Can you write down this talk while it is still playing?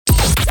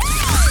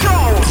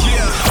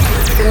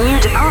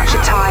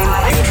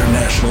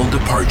International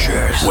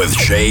Departures with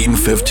Shane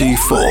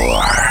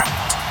 54.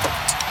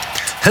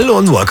 Hello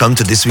and welcome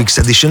to this week's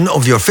edition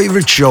of your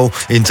favorite show,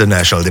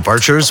 International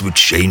Departures with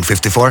Shane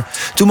 54.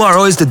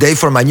 Tomorrow is the day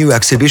for my new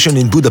exhibition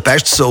in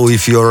Budapest, so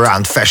if you're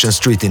around Fashion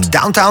Street in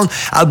downtown,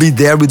 I'll be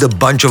there with a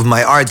bunch of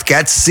my art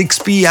cats, 6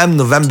 p.m.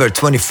 November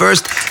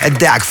 21st at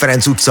Deák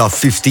Ferenc utca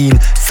 15,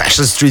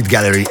 Fashion Street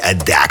Gallery at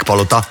Deák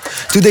Palota.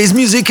 Today's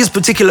music is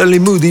particularly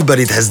moody, but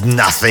it has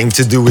nothing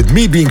to do with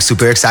me being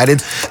super excited.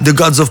 The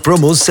gods of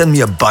promos send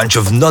me a bunch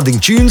of nodding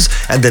tunes,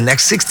 and the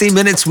next 60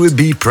 minutes will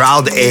be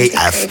proud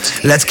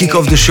AF. Let's kick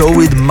off the show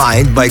with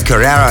Mind by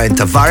Carerra and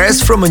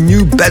Tavares from a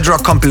new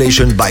Bedrock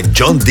compilation by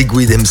John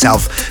Digweed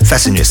himself.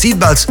 Fasten your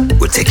seatbelts,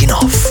 we're taking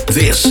off.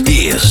 This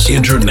is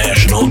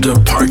International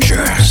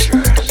Departures.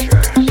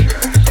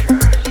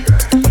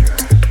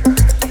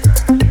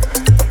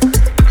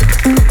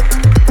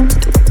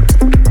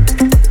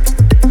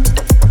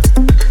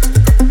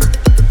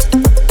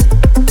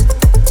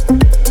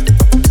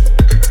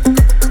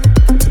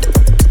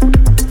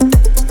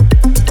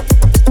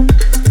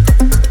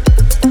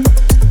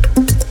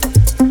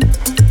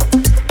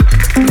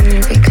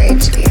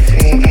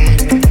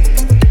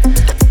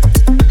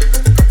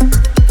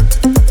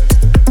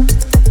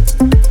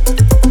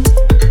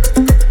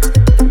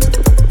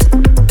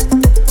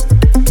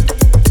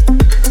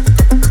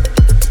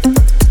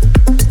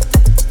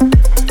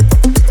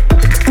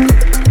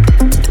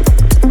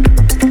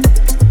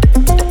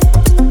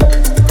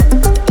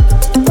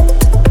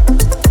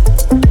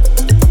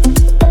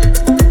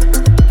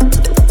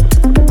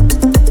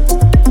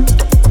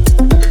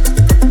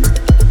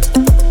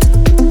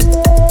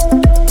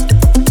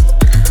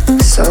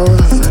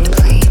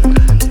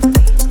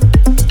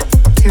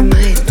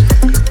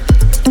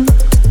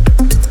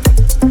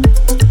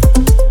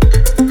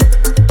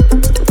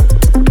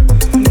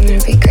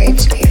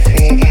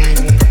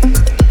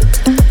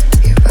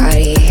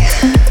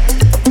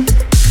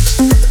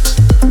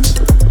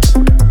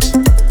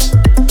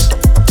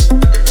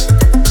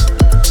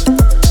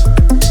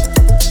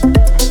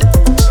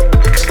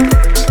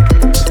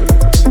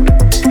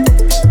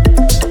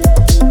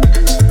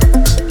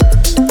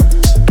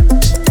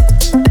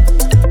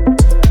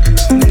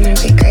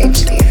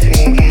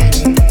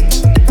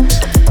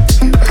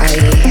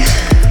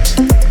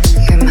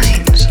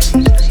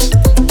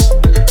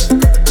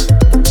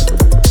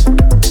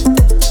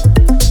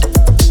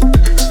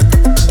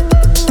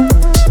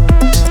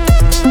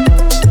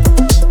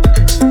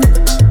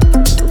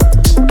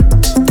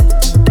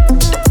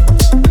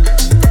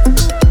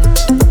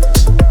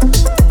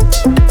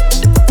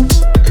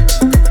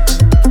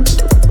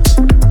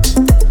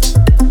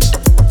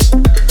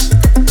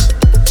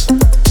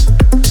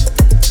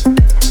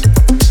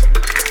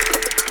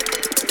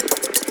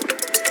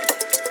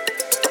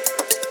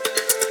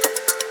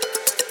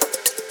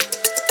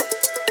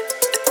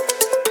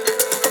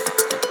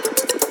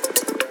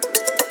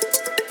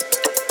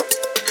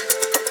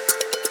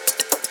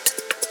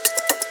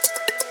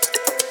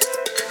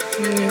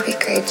 It'd be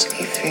great to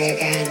be free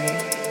again.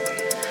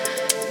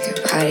 Your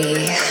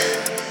body,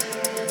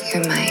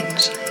 your mind,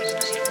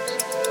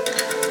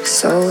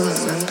 soul on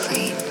one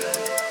plane.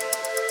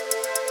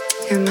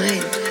 Your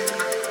mind.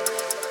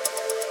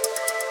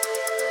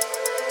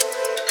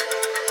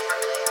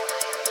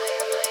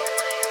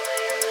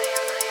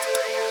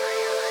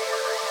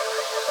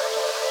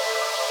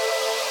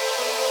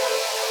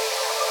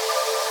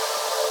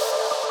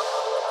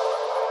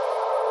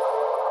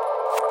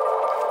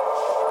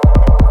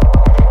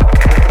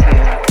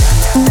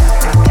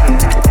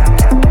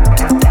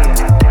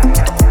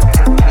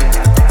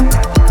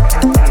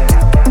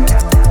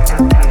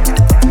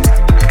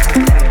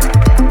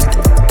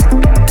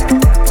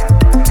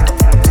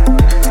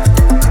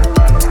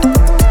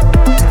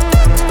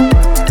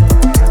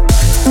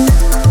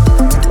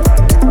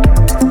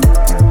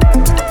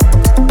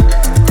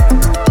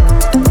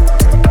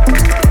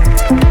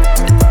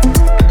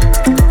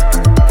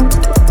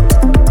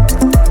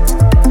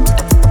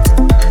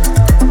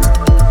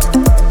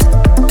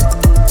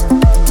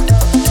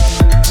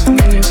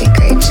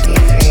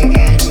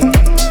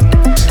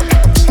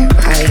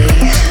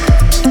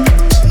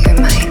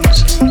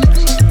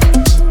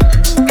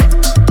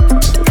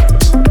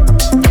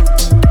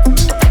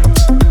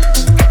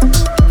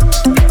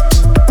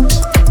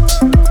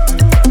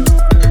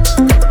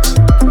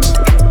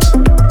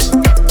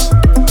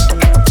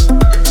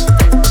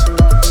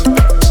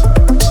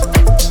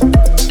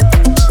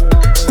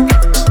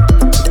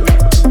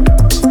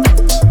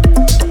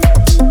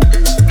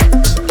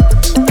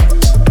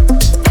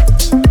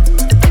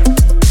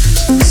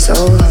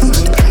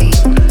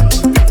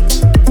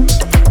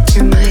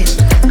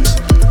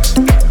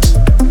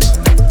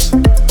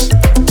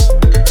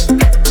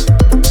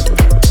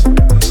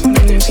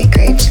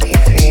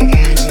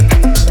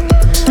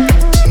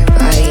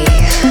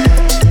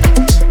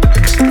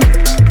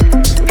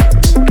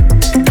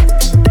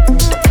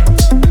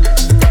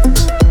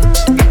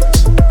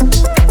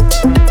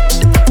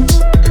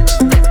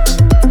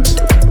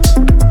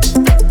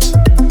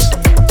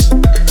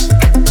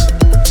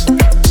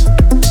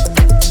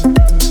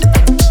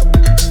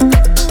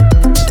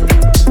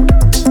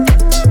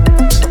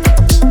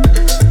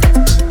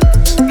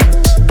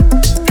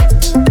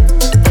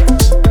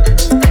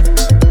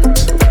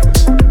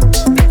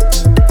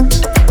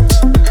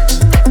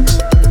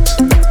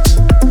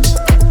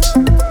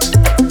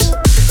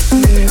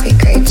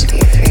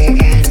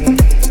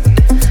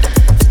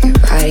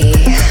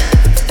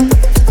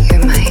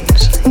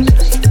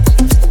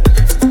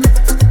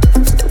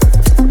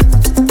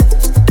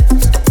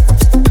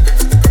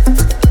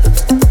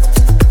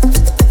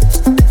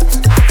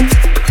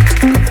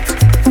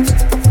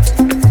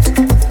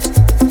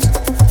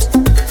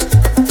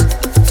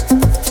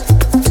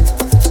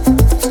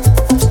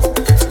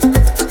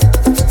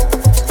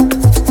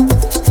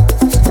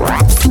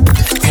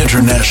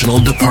 International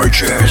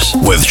Departures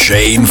with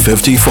Shane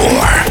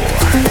 54.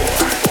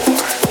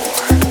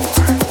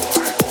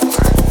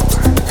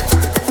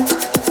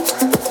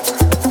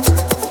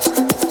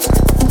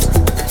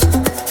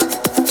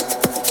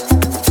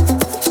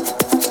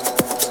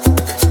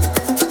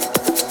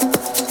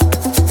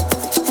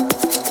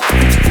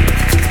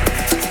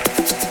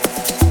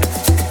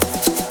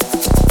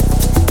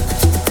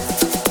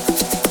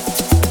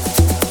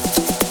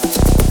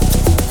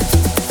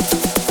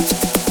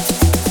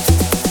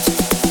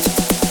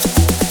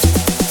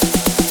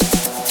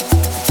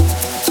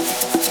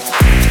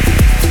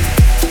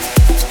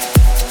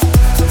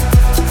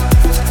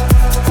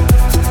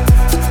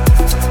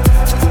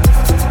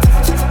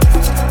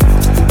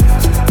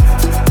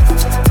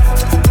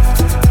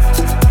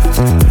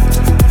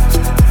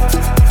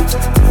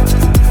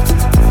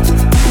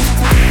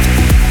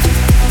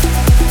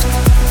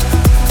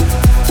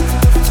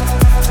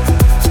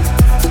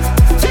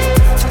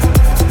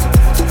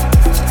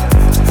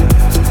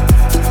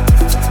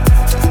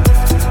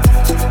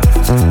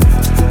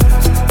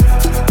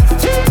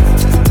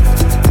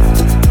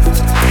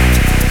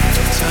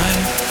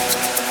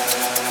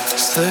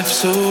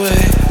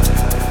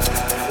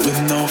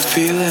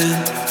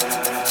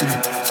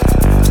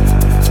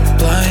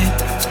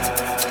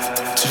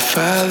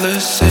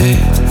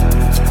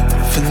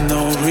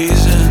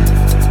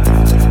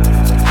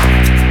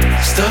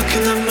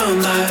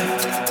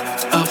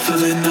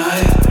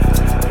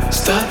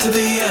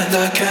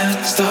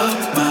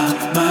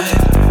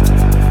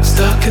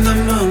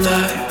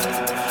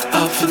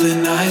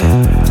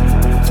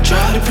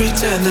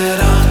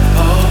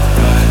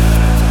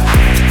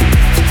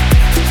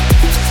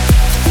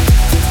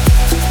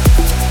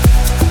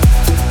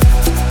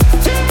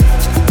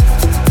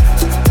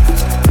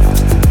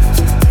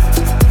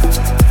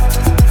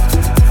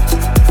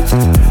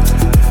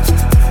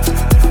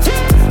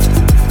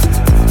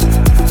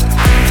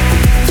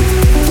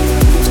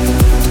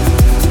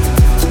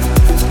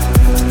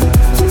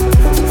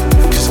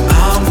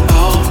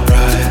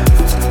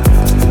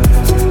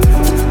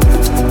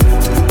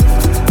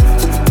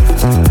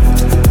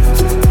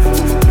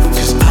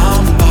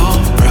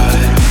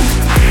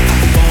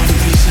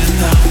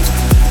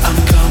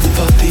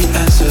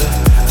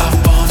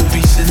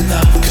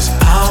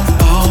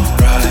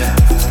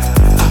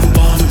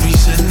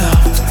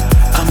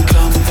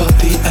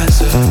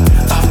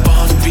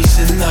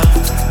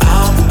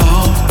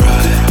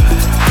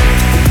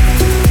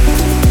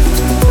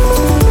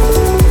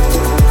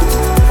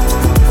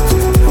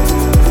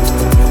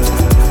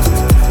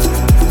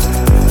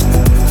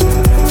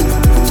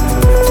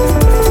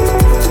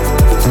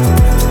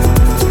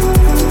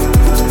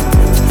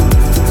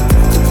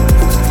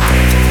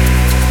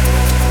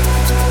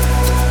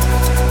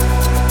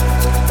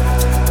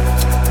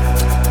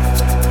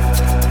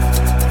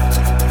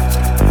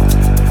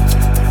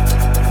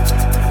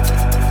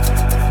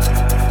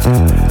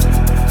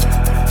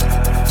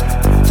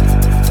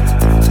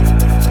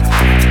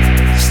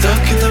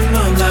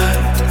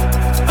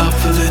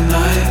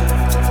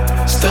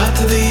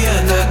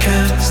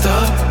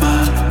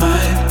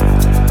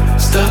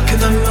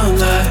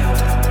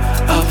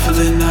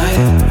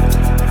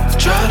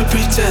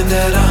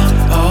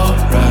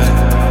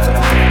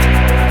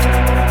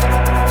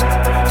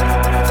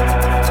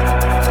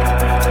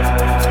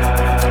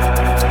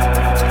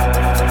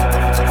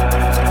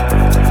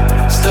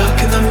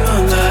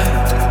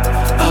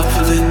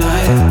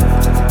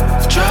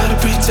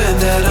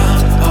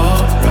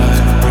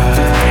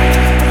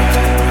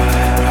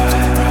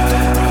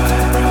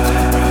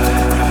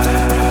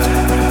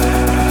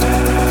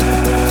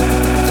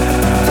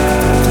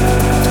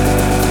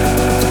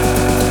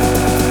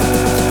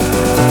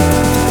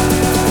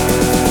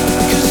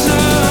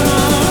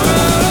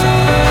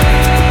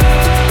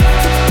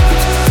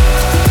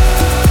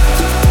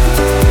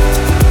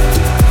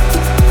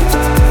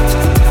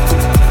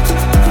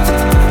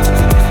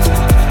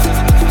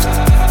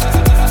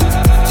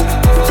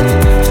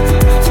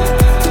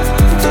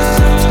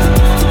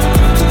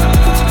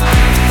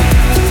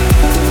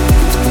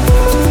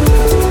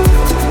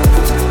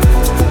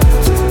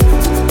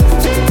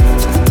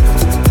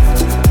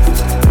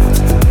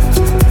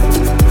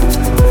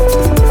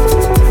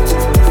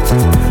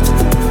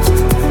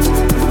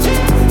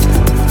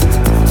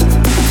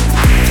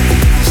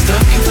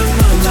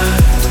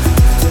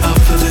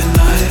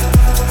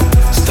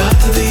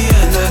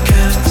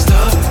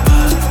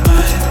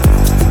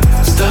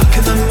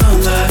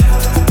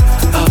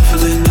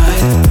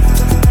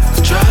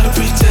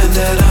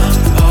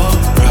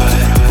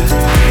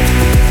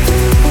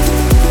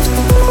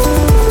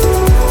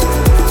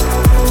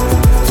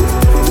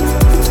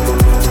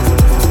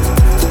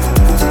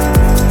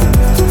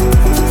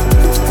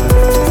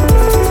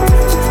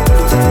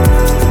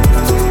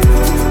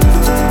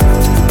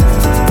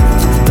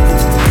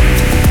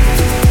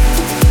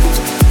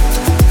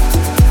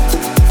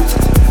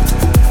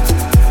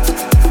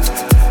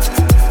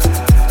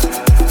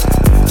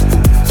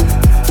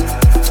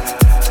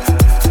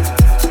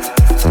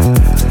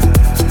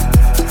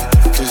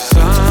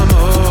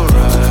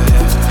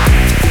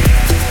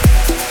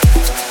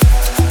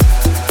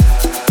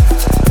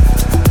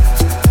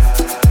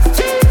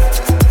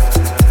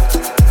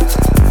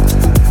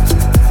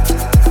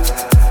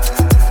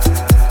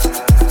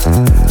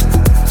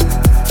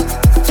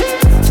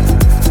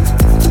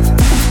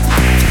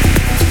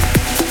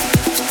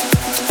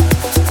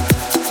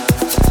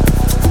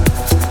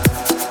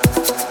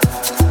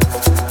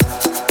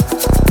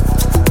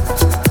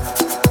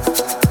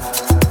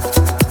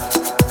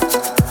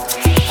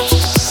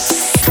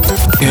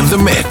 the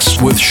mix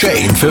with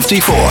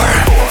Shane54.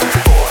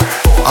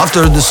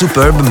 After the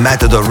superb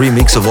Matador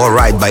remix of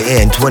Alright by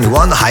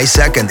AN21,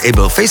 HIISAK and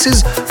Able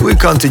Faces, we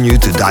continue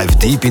to dive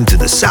deep into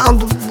the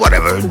sound,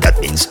 whatever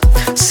that means.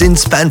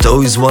 Since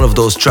Panto is one of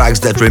those tracks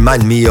that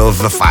remind me of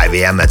 5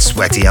 a.m. at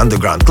sweaty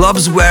underground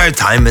clubs where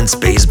time and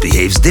space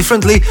behaves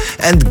differently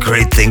and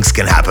great things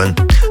can happen.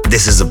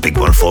 This is a big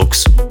one,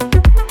 folks.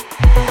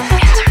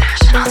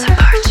 International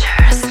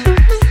Departures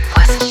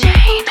with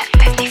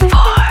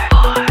Shane54.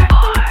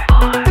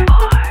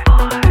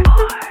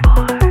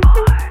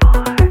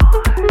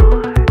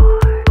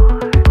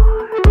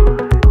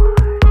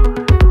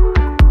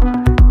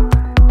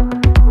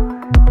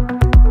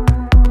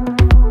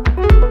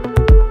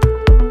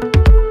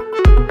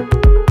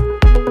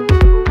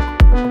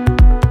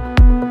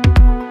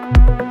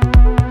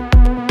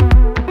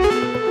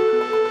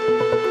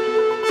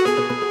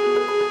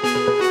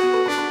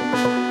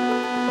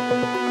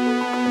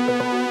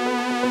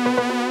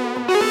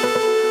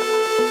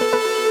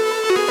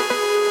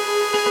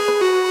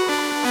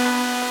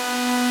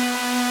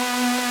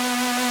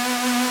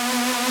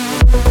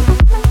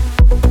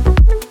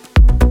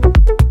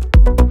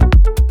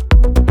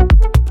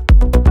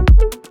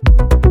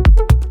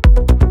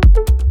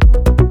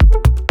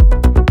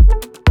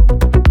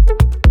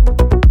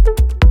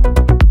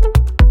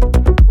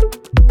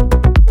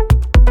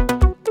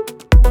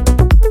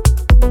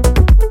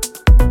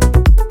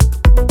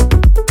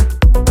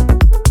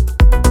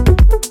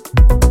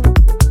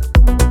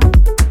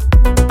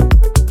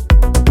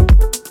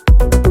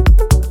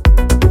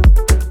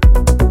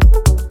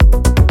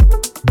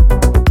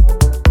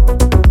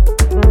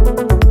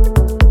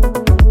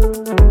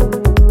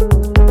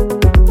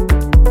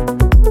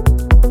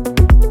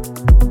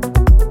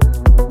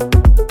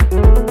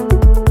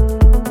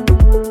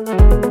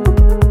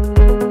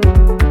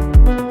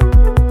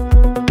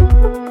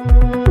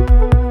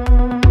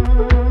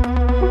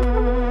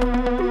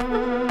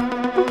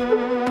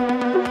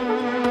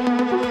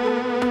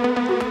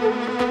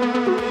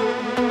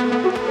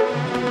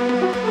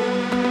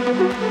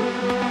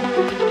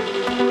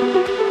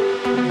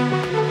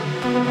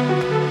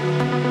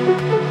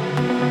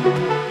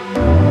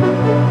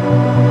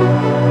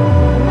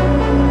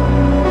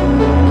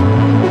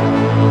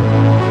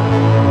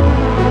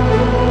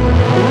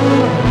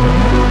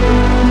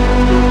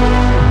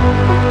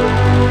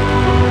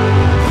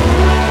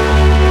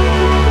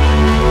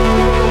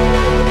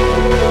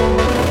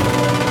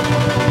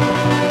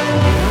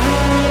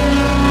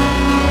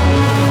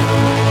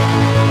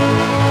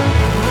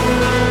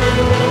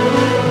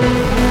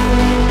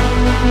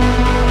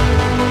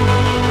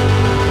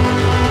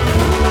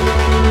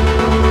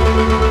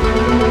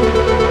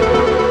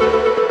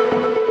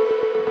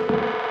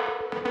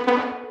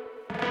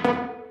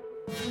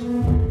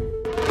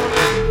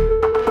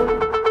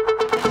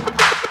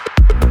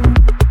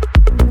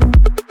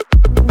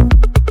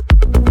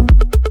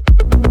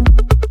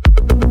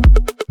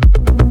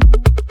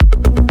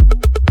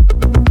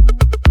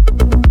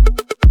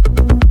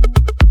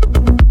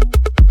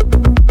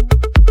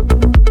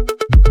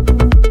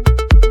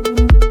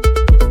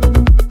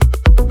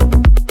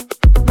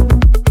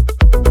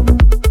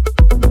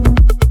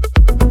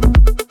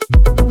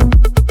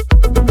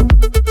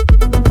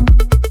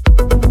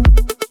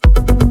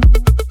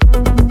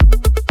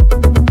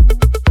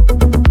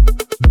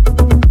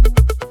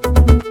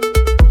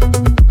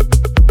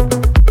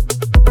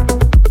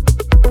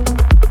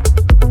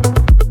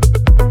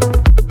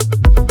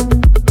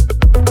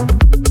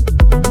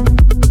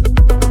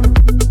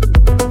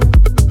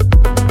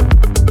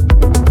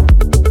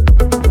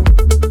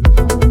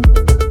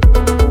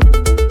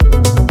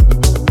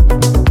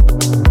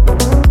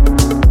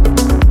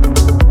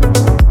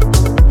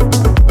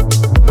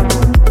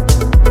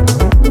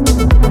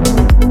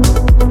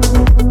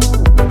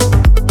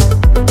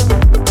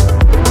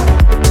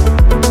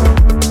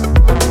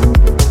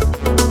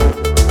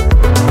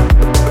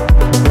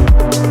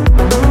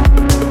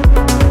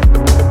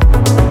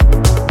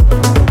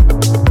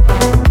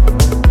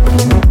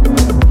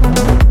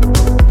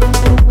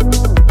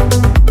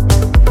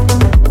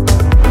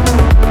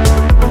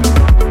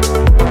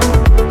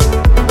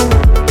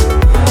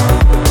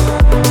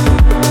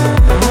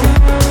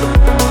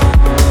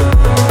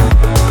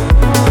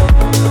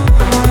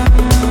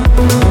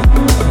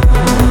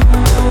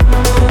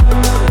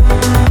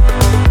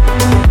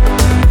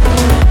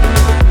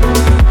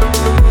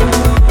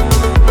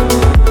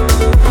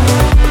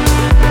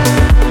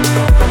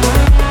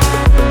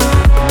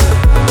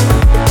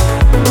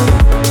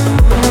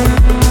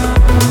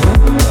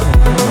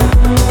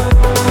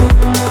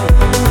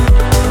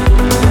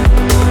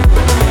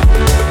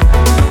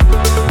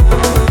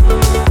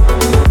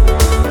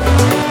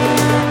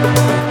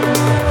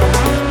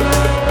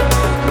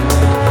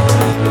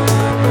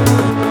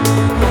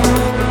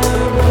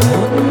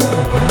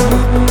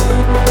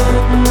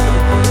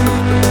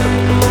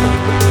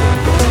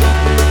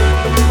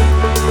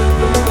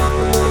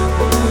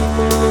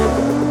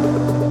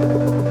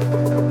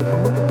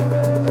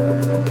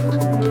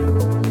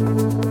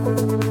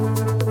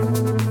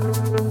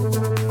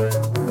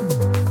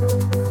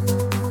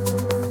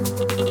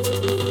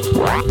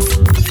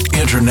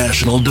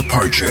 International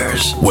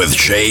Departures with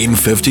Shane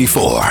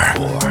 54.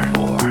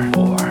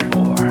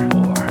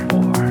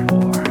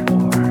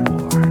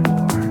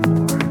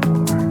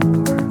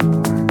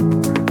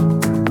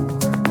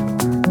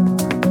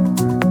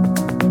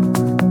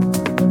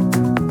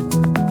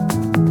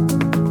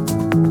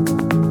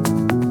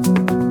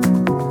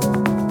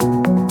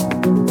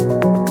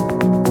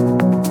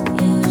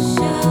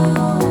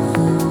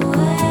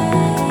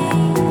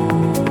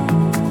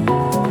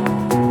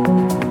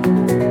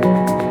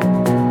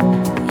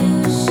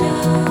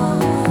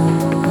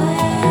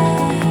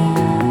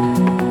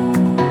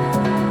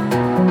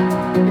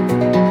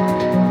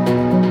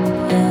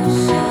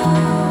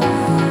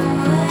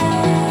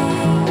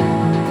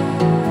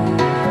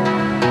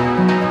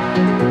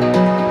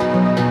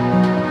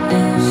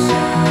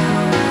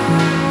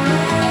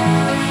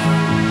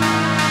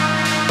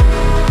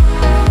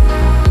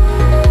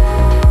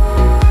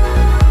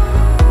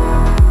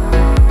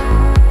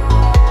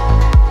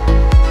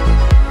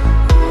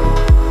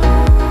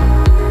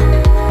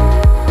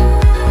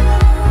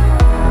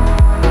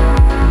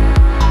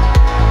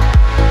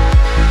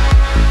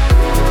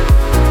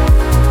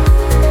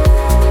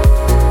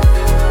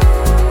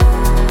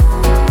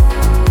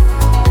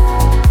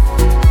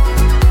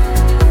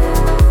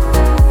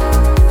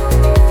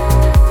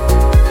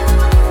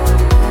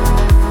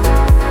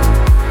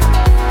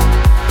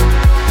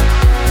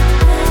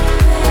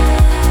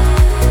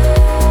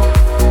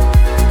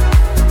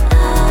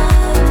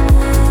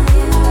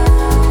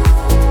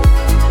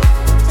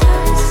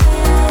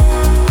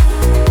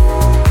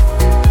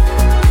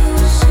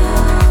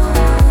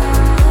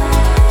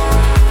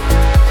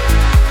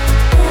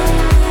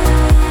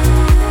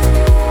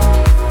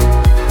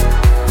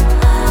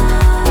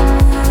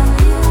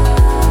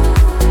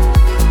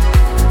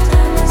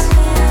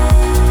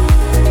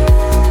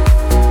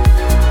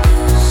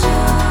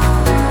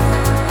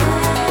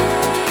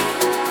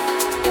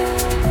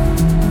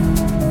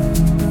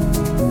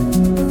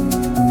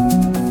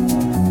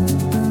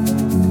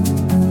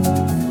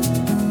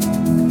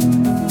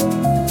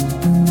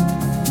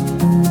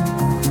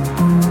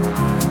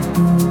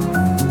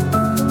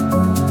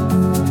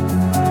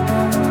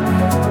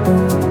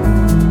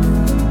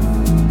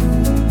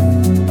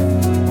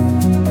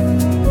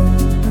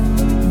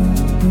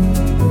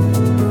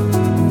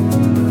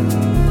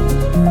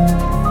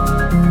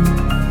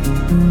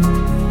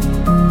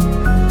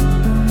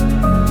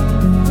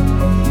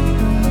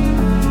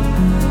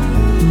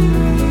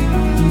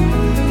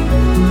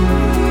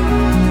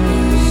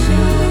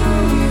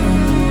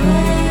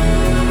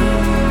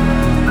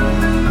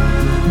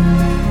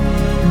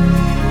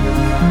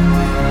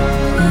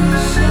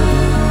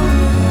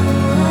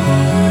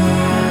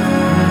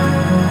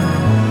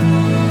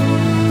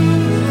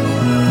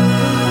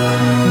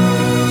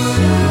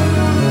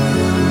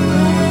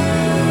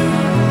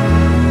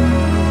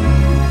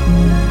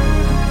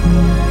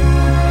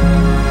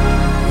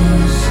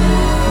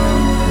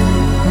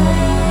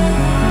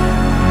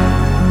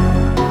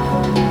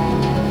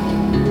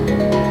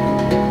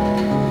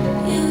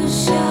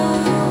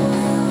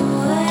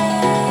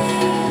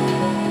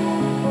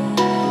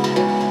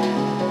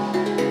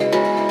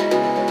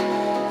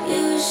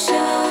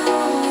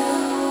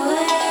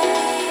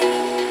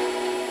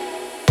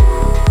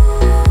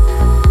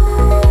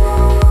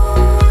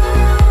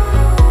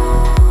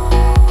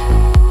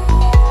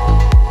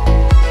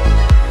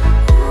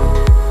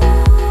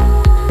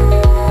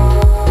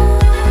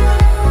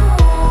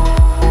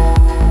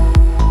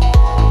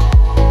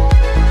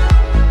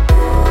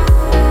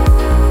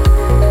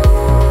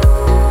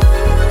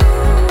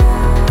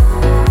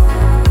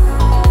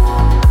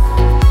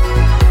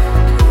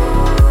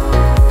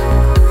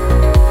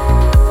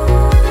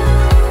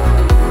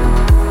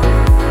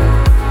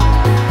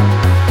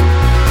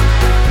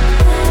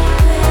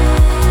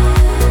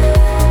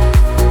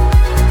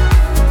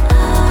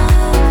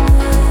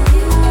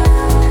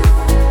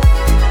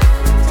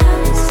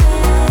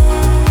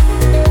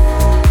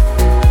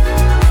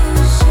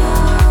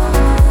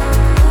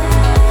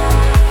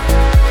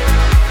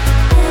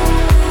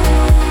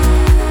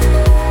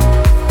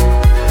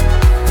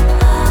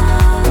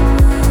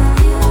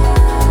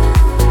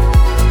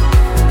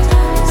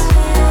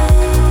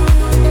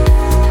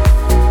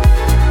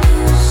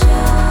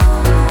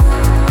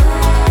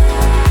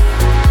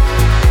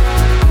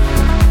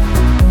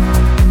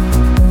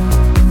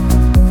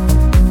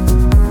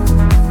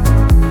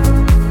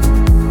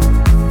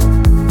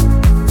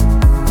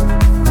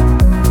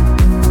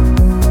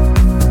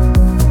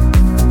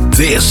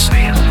 This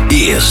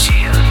is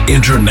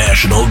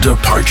International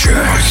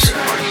Departures.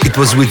 It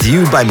was With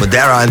You by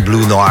Modera and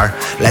Blue Noir.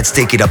 Let's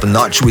take it up a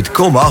notch with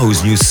KhoMha,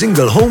 whose new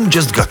single Home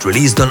just got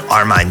released on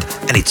Armind,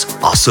 and it's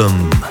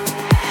awesome.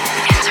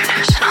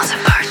 International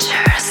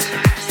Departures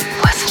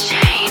with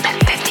Shane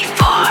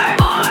 54.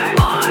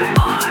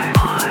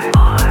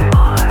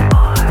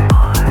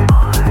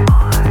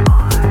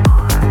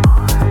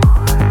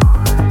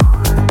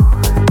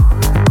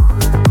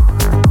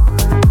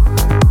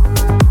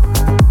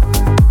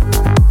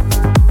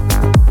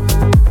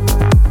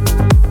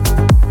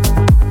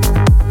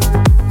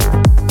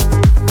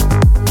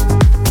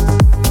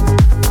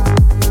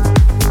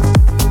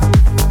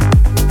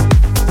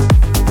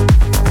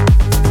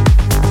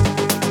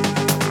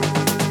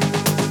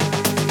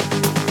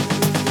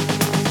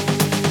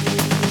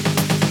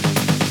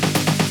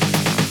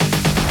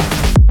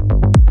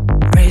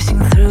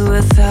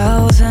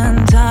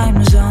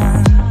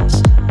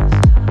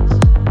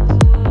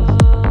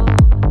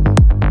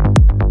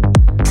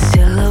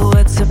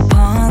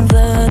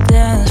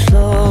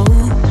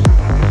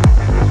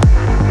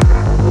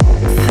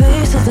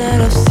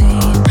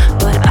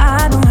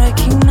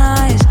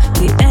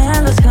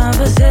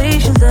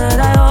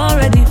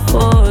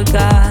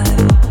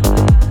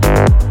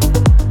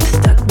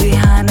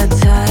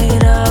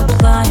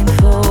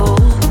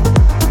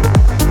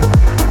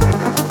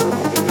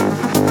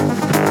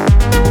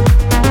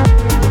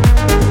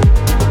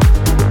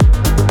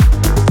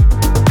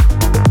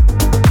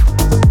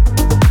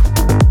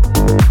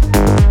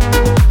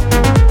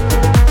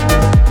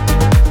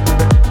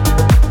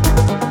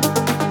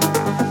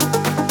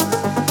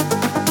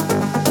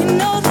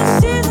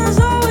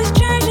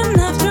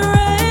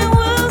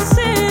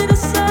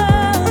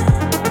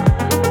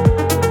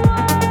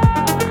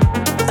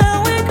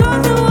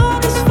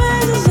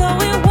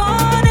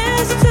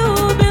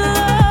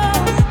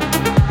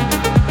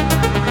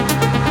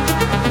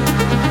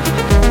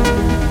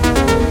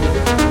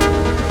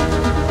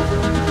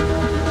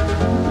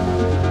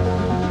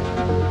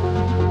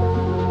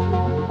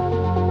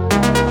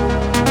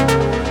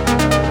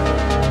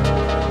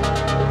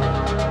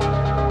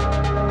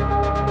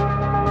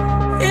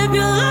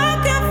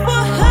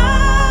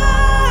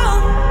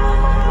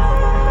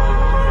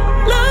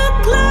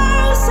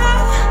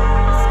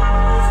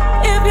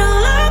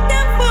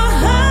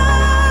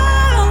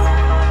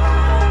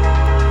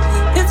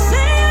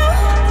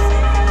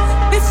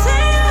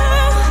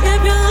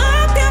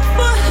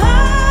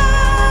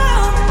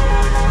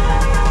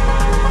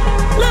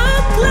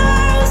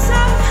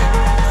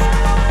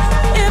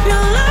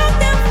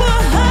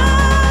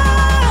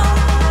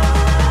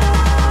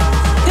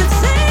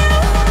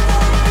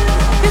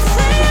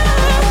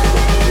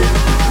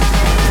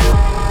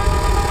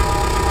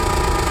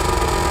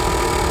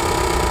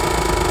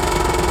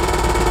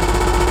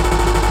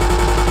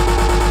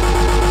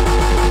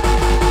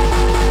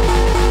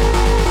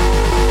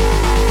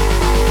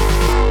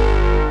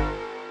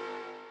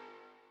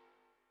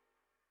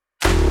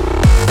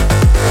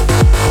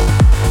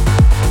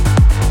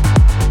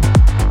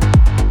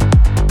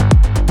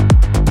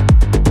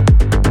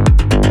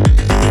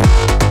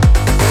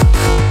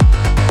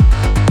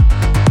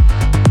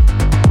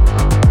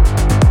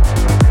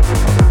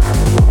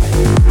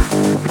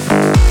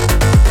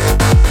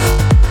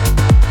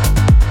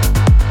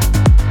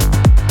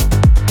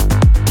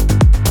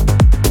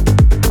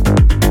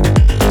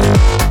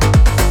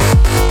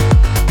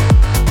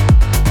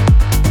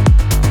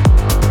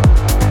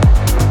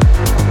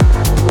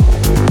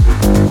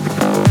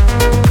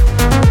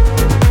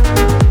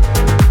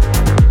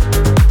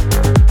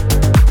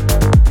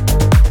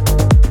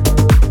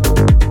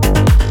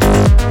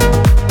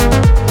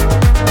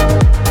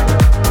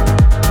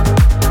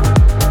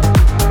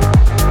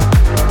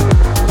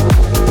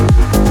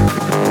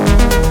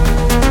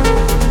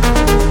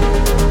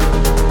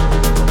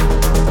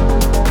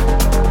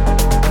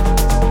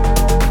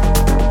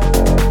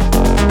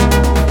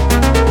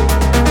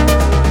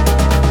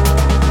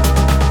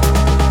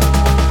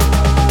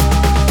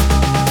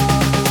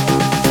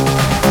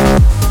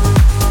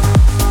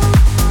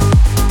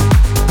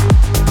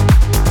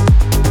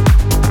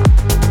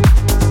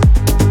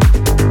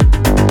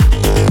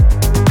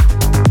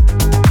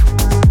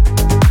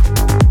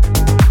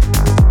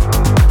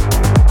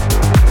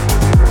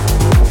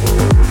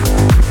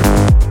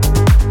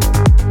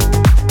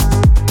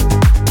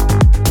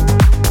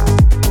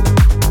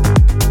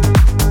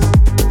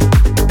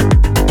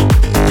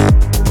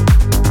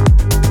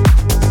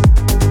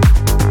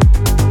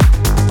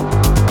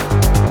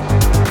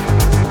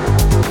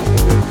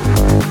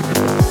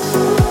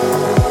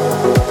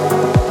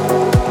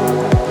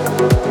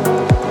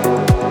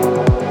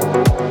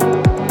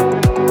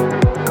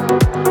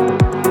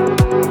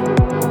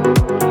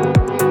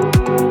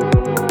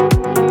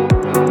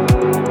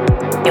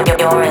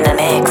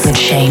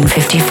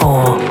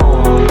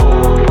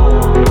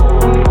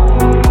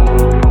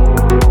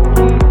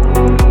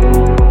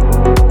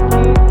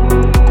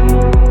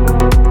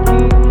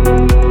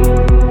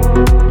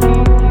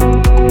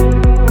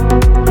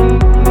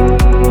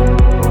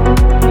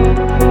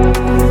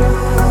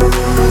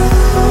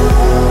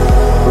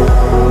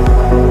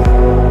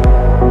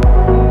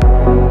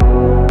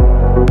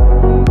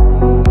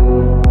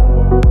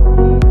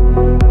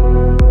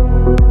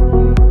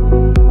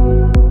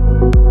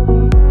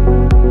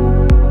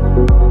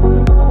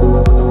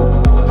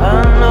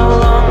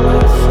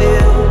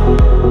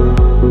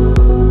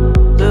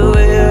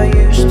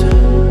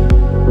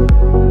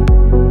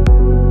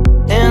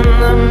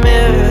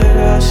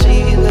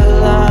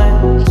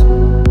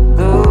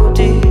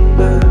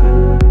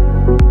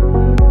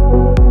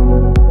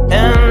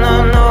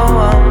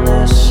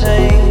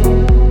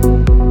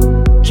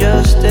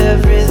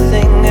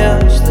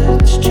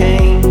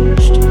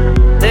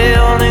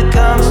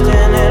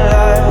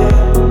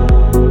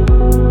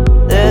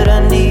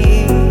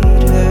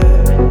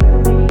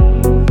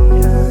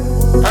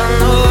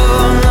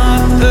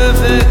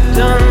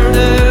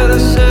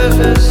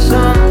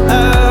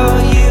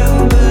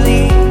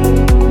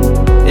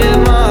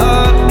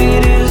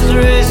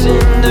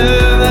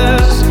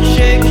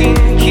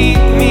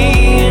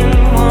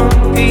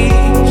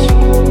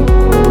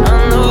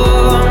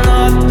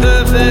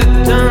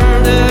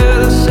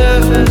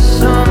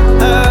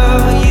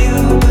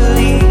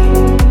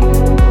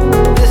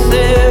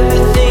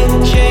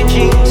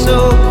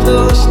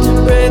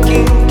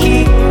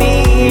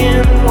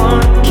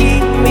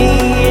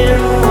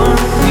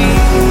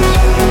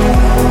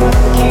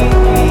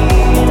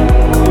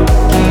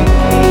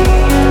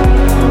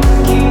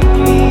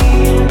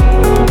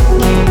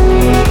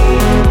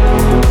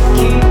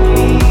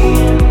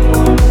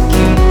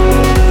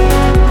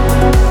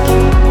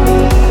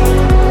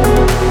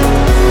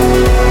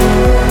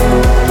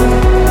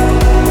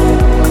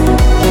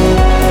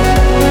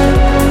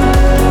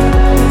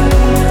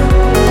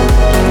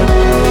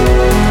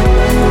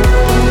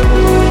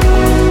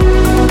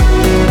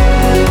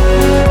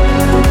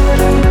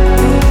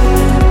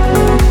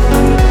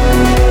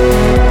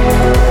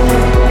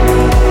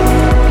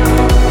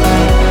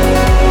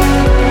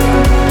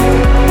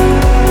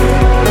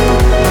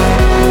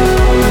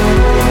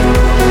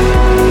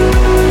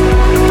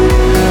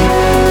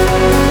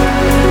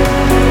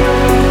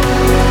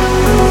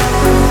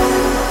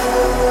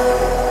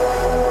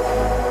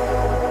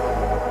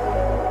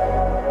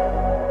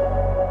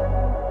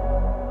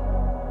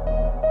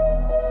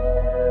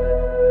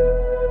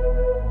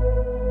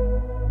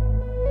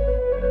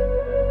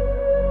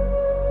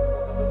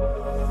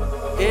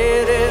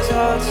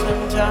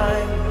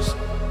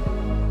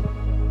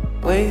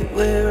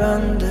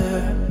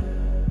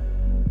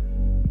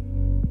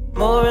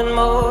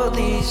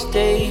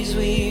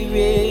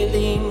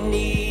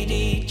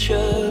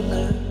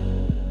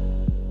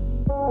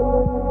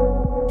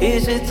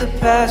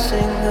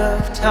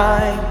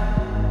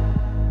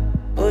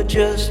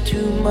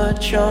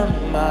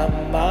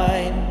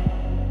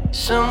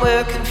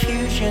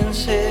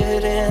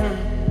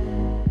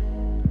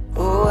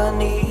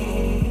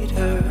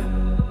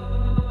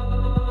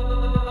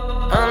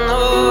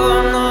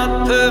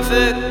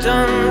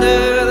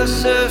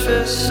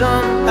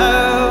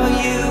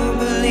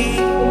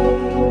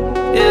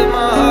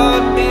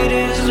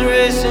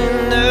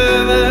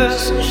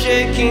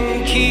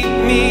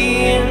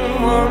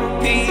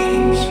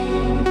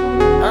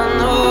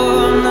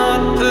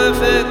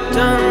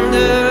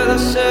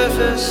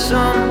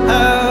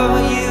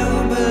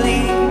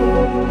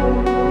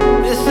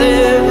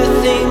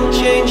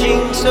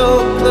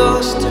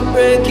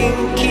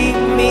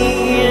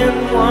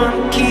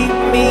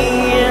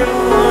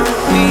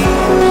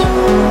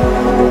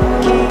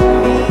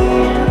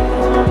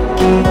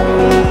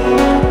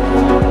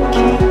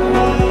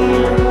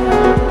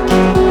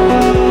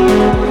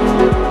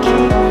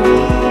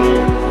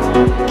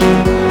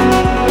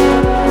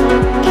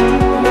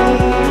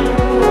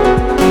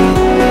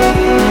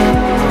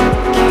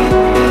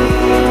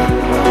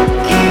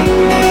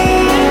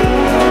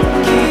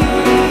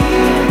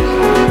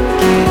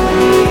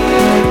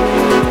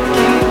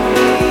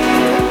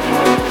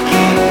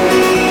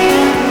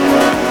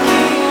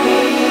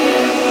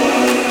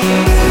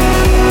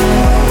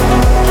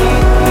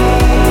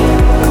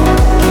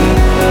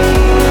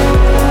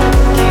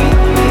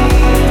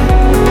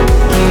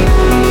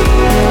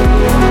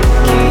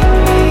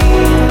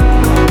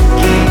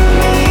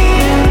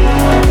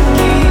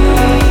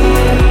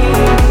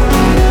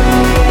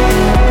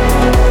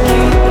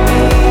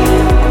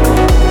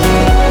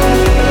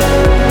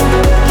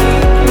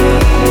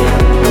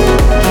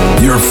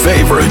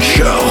 favorite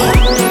show,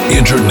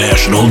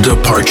 International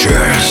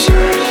Departures.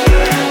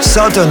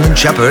 Sultan and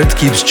Shepard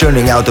keeps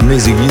churning out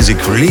amazing music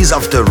release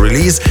after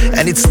release,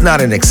 and it's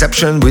not an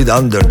exception with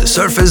Under the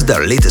Surface,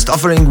 their latest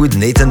offering with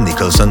Nathan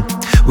Nicholson.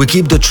 We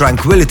keep the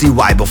tranquility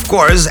vibe, of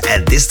course,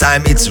 and this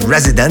time it's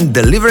Rezident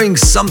delivering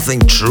something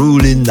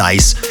truly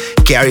nice.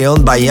 Carry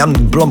On by young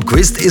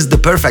Blomqvist is the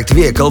perfect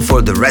vehicle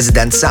for the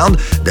Rezident sound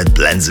that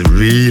blends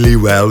really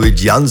well with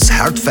Jan's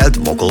heartfelt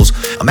vocals.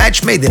 A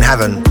match made in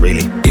heaven,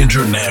 really.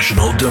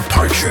 International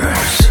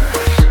Departures.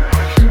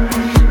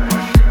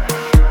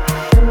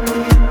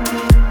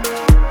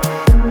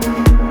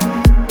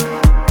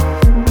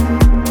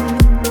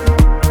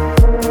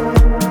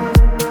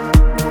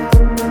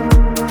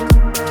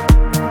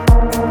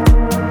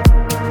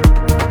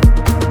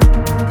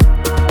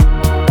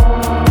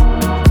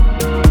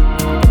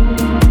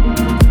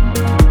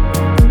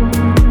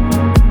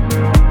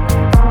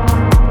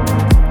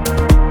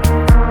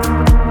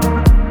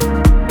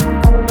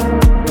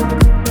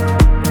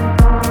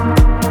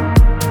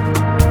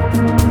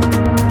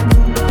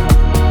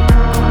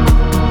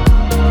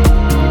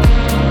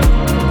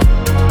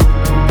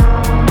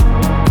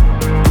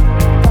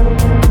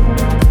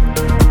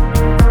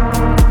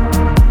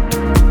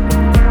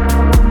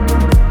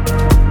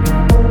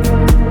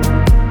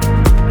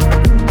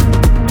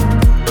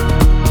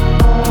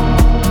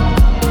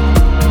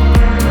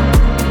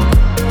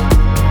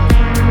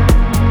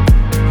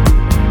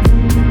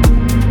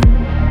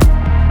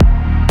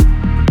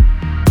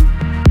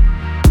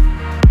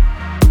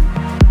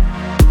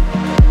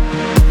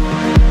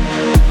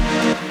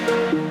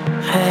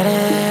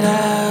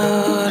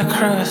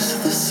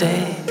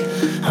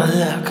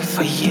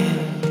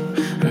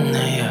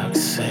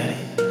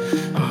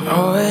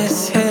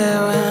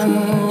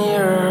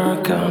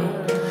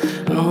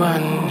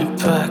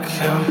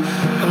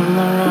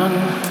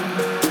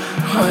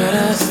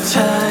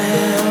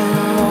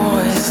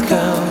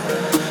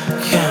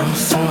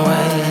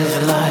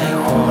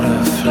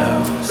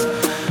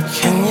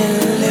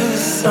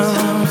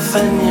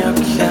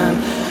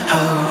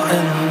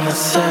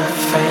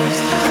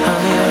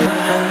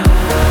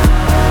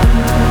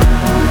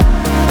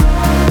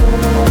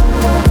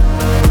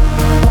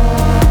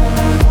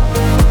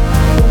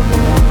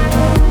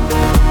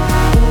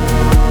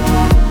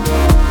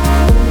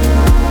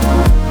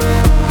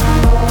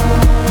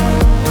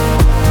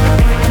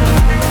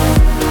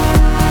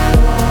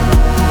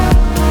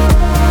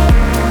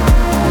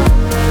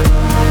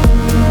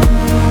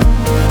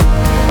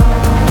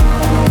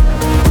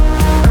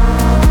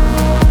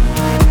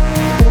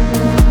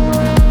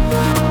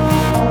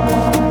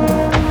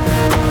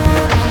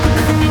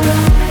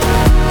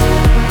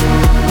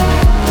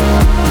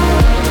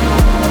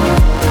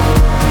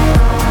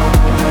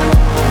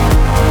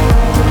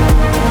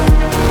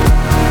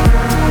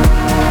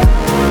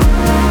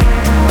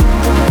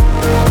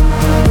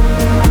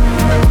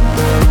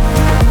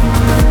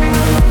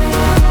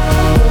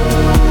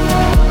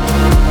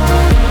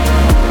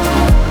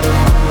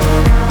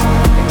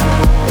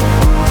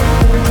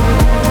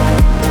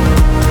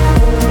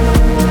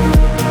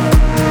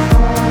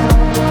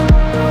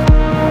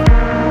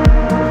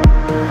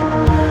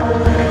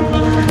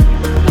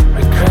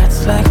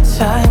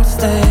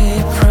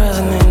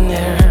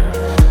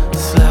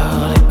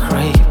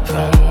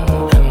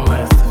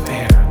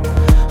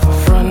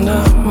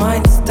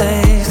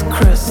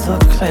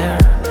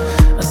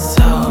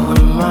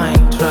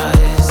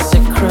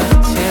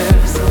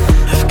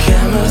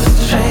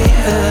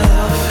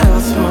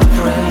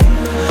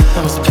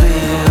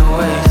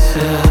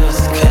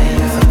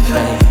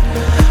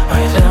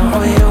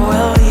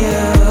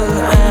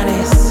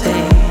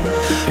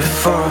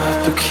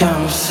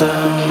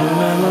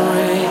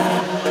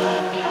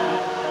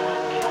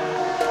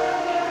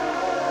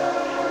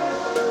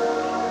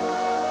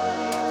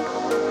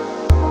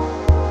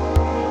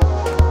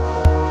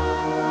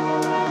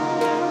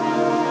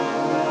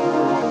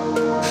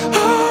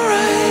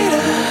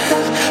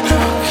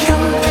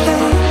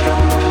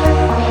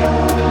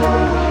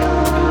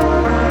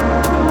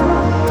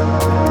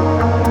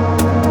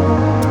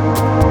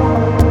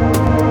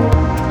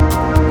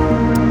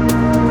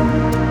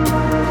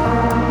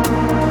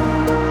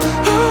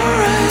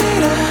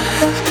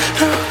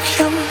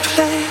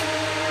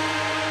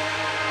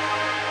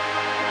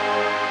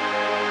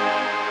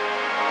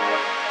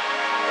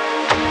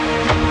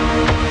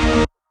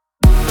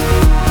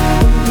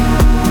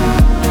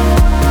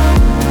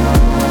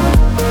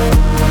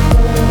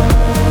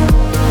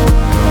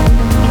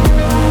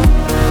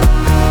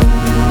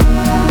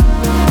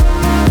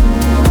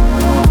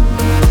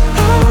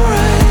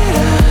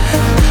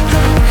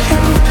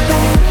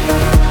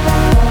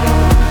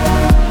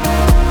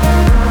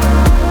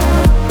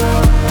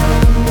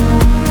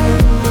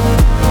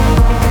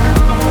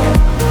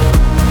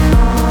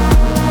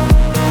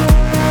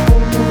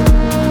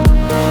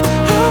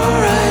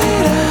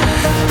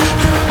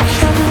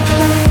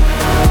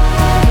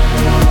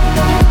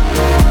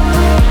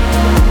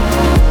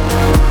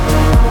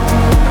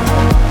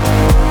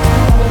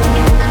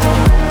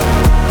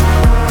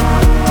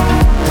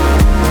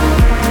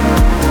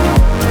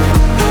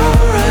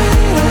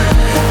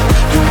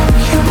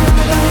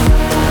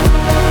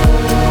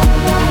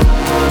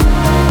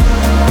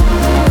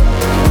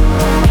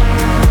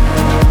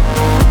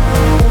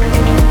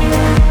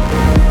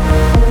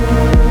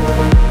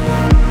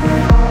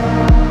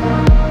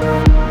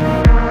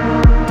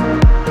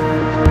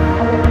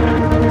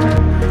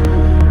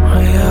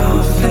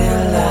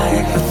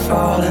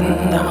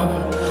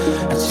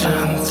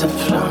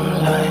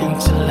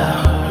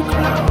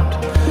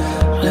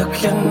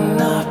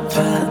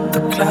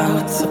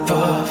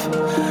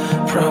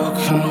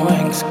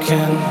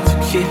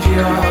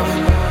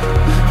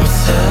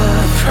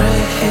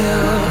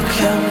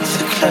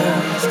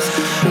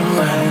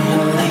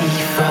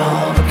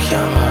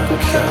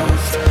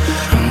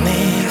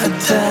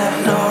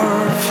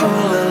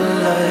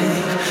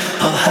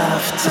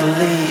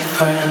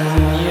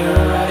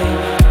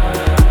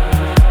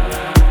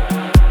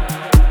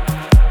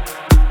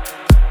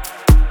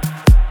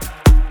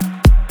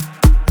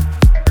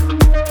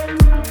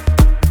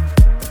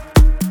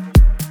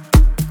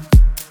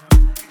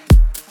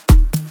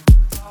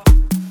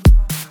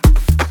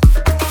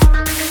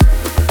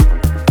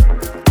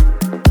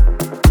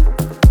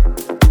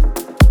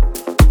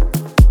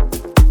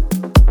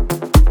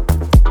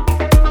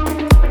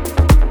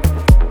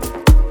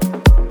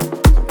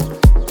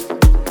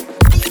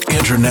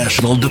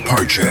 International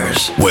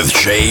Departures with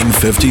Shane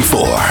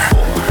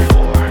 54.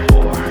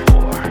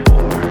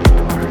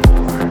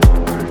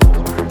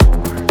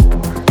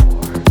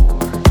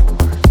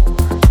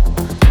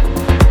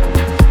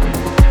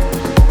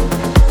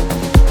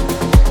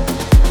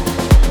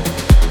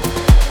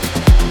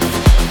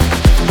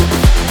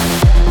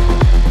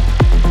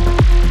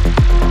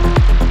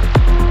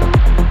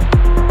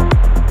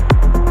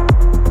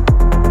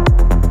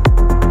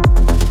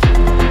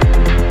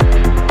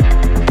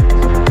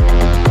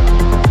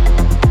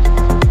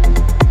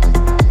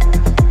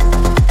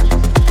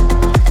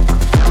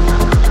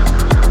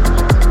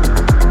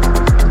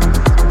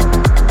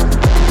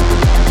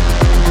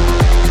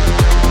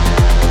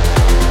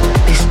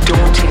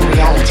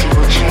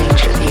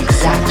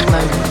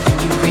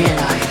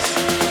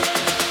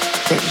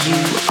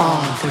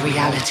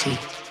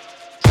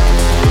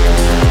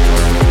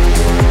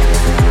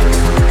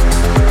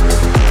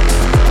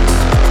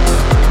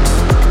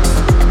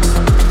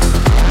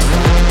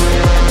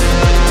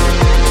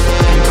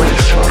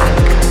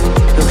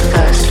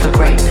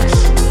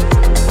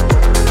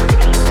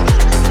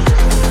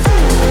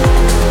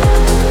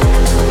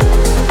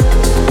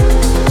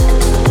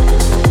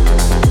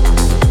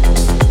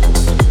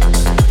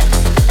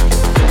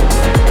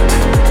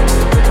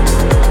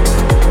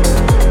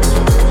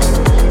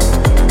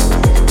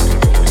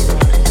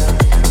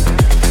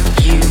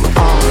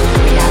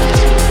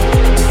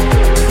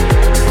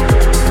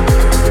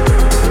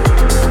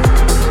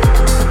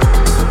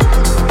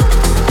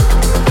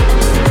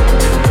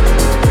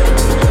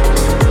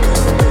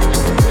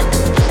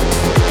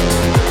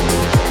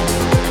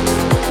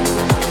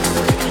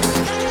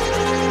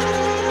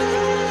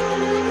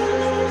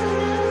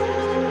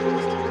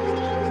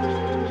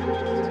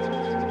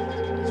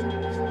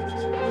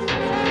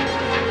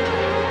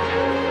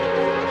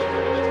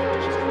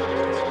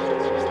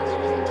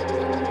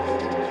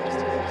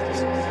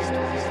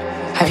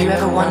 Have you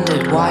ever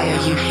wondered why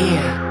are you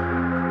here?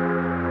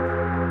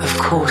 Of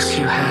course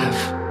you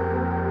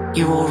have.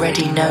 You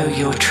already know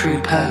your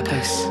true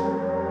purpose.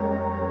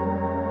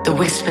 The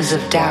whispers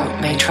of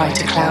doubt may try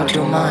to cloud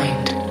your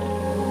mind.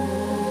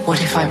 What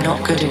if I'm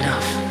not good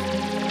enough?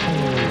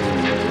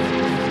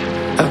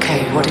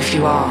 Okay, what if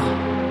you are?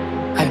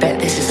 I bet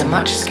this is a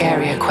much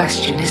scarier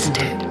question, isn't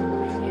it?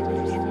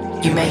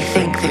 You may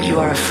think that you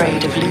are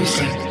afraid of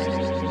losing.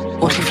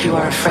 What if you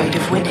are afraid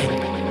of winning?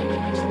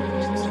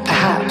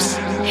 Perhaps,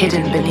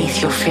 hidden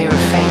beneath your fear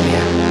of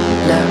failure,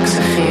 lurks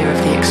a fear of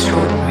the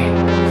extraordinary,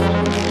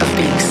 of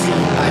being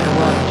seen by the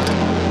world.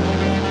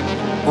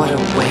 What a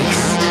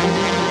waste.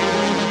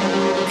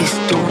 This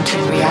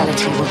daunting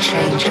reality will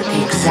change at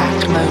the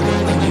exact moment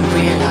when you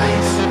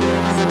realize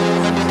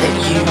that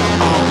you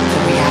are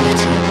the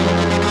reality.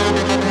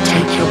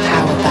 Take your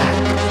power back.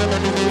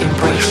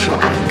 Embrace your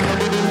anger,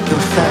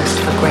 your thirst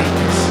for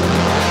greatness.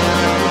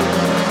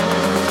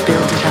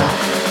 Build it up.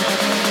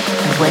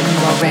 And when you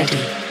are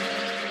ready,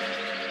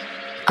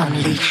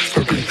 unleash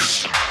the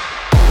beast.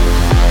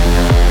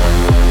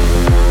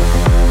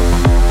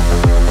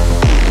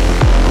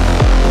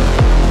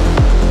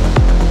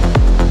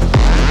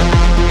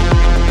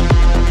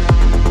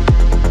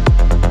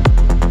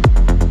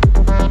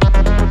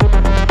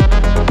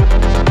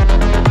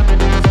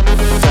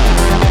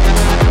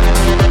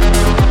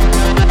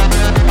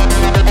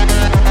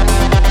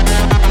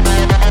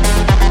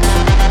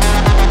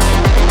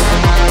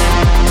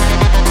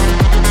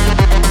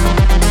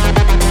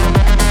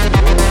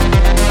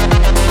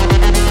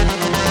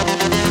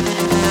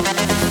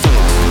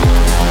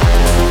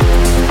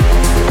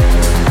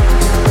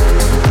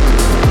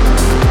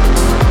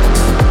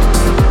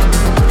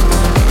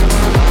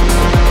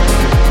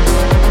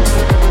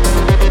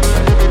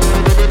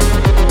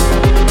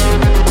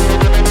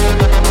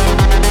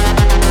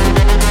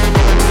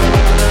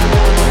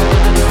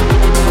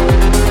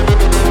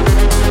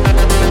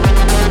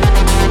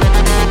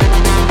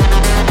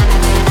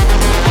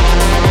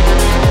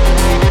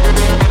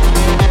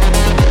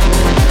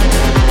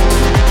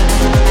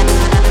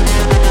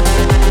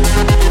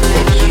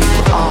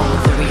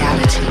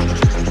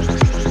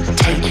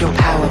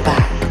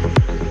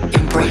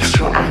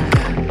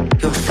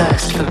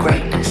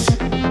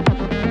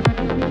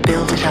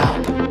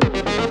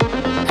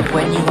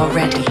 when you are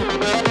ready.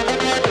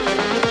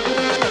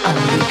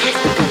 Unleash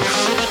the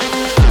beast.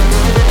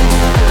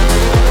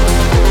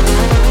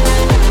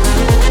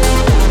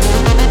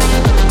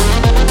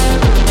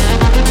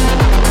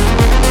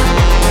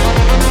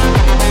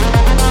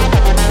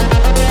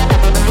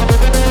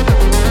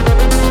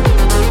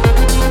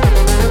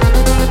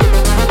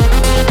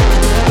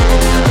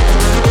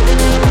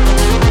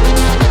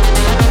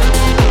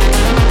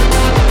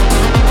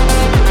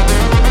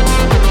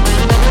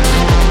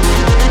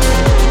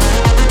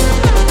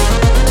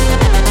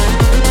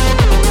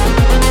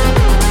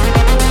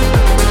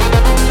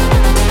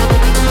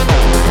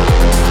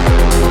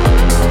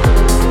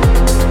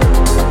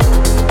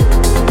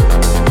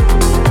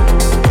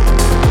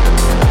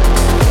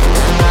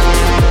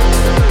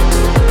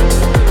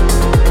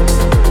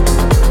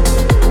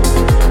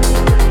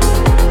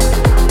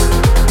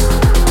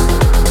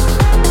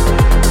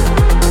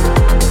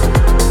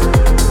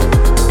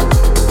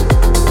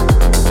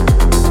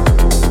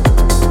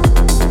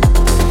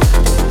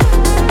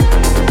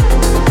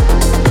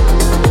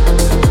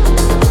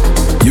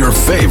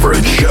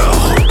 Favorite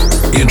show,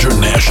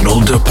 International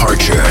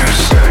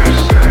Departures.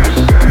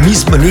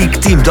 Miss Monique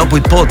teamed up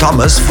with Paul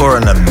Thomas for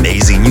an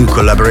amazing new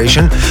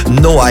collaboration.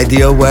 No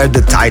idea where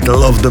the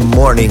title of The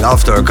Morning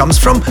After comes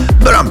from,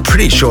 but I'm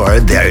pretty sure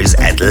there is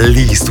at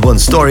least one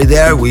story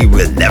there we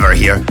will never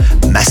hear.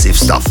 Massive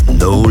stuff,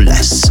 no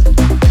less.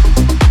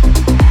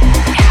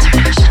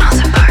 International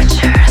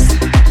Departures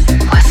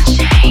with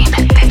Shane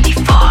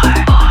 54.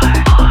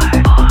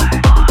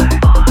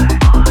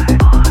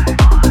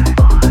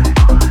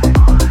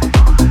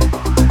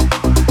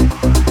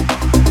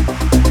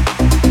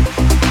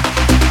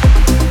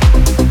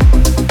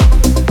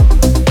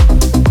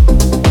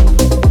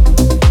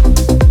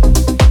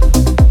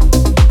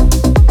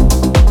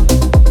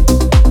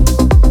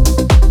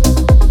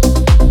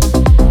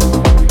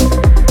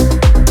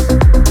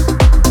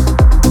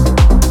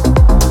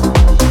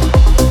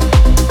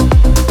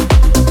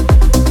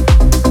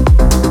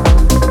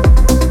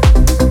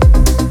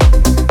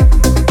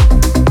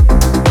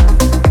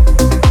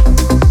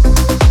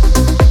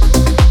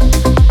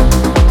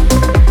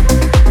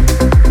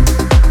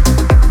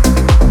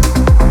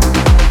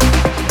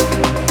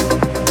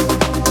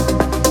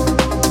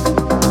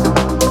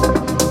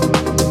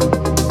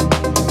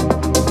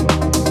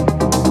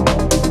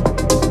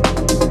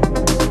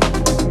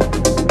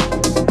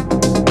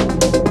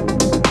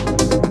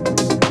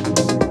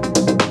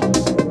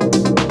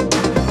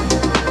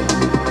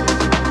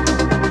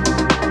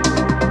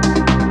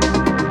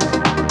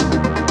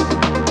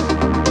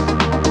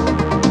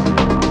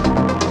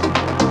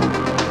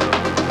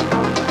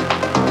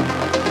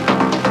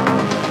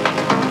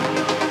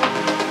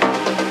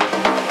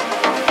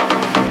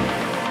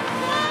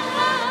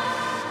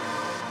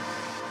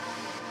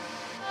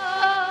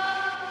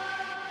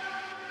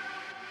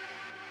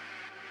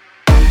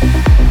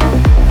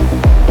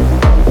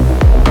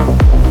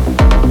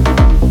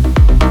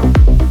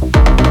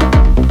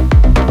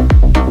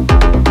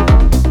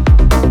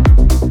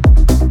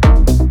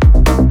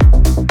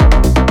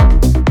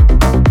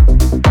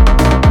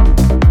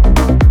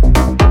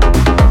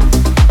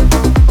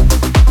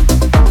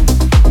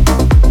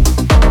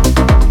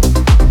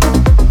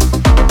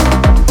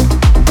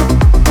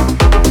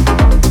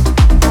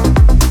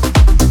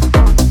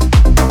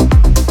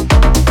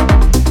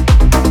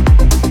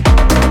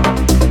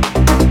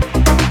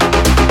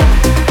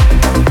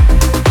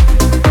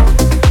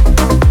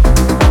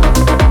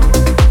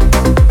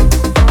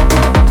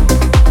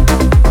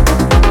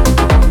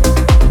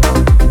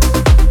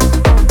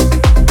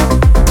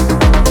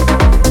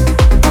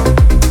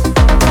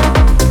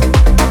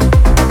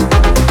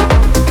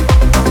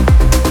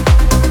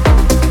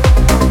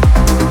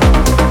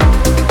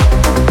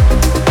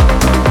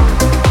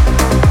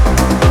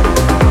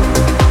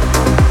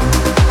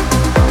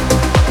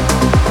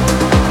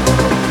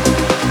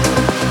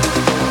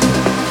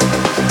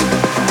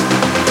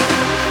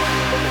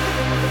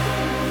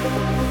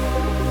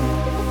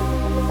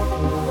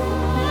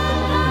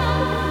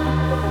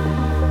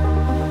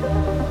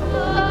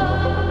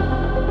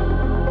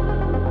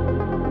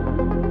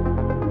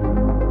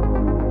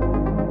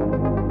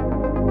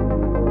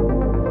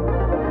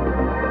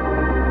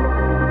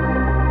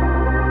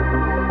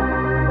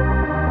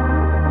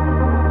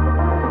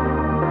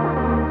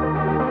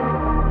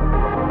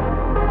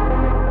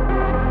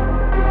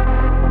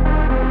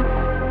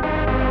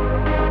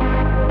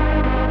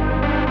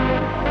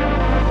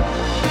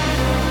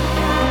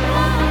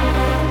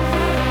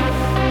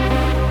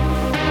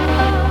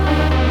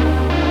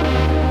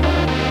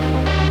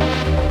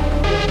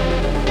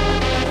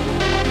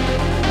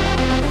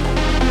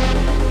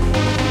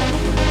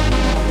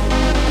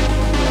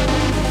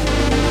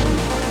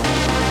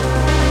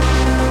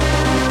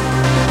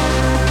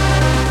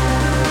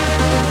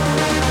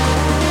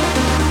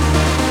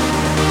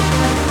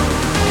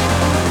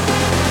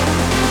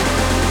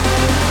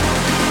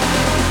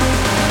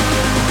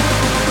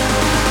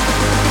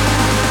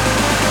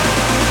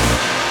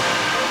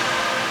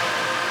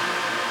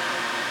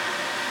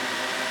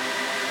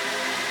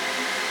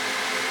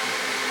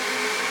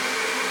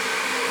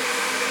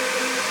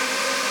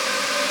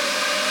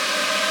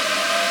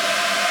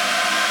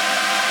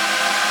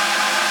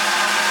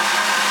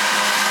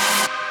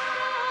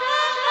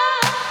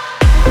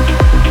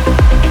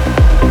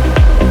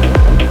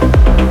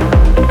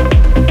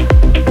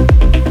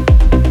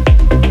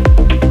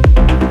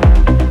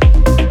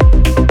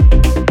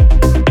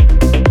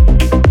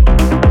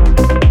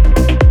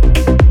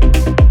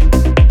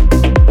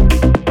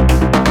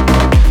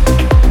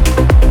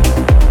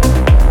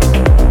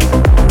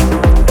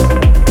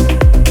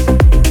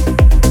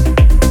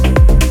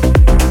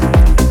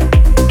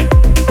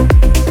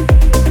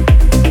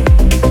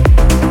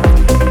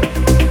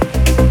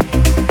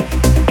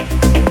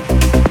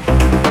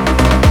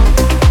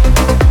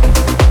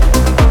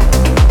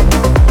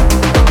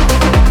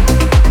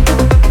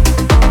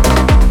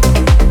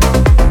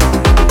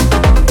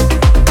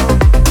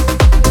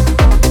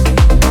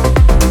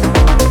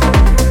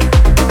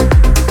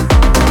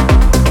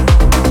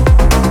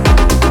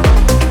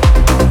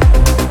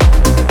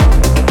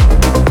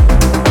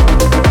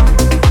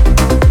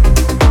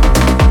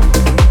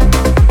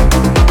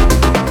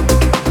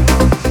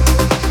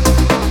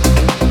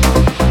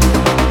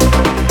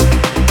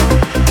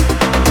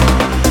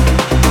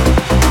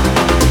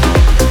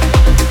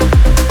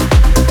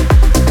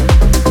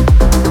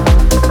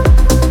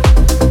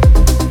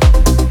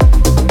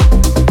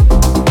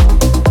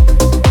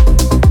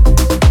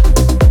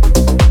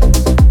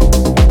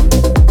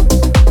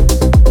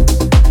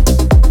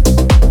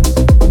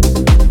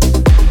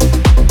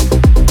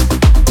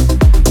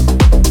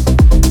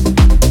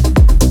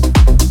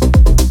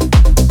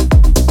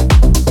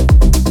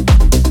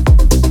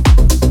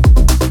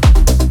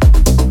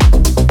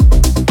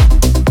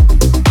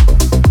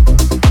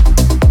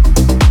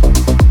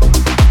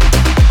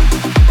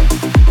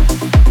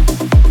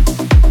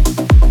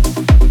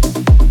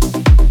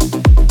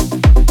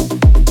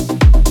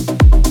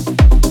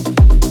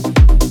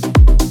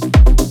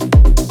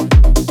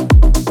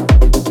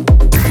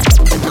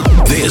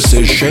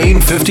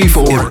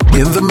 54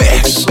 in the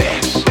mix.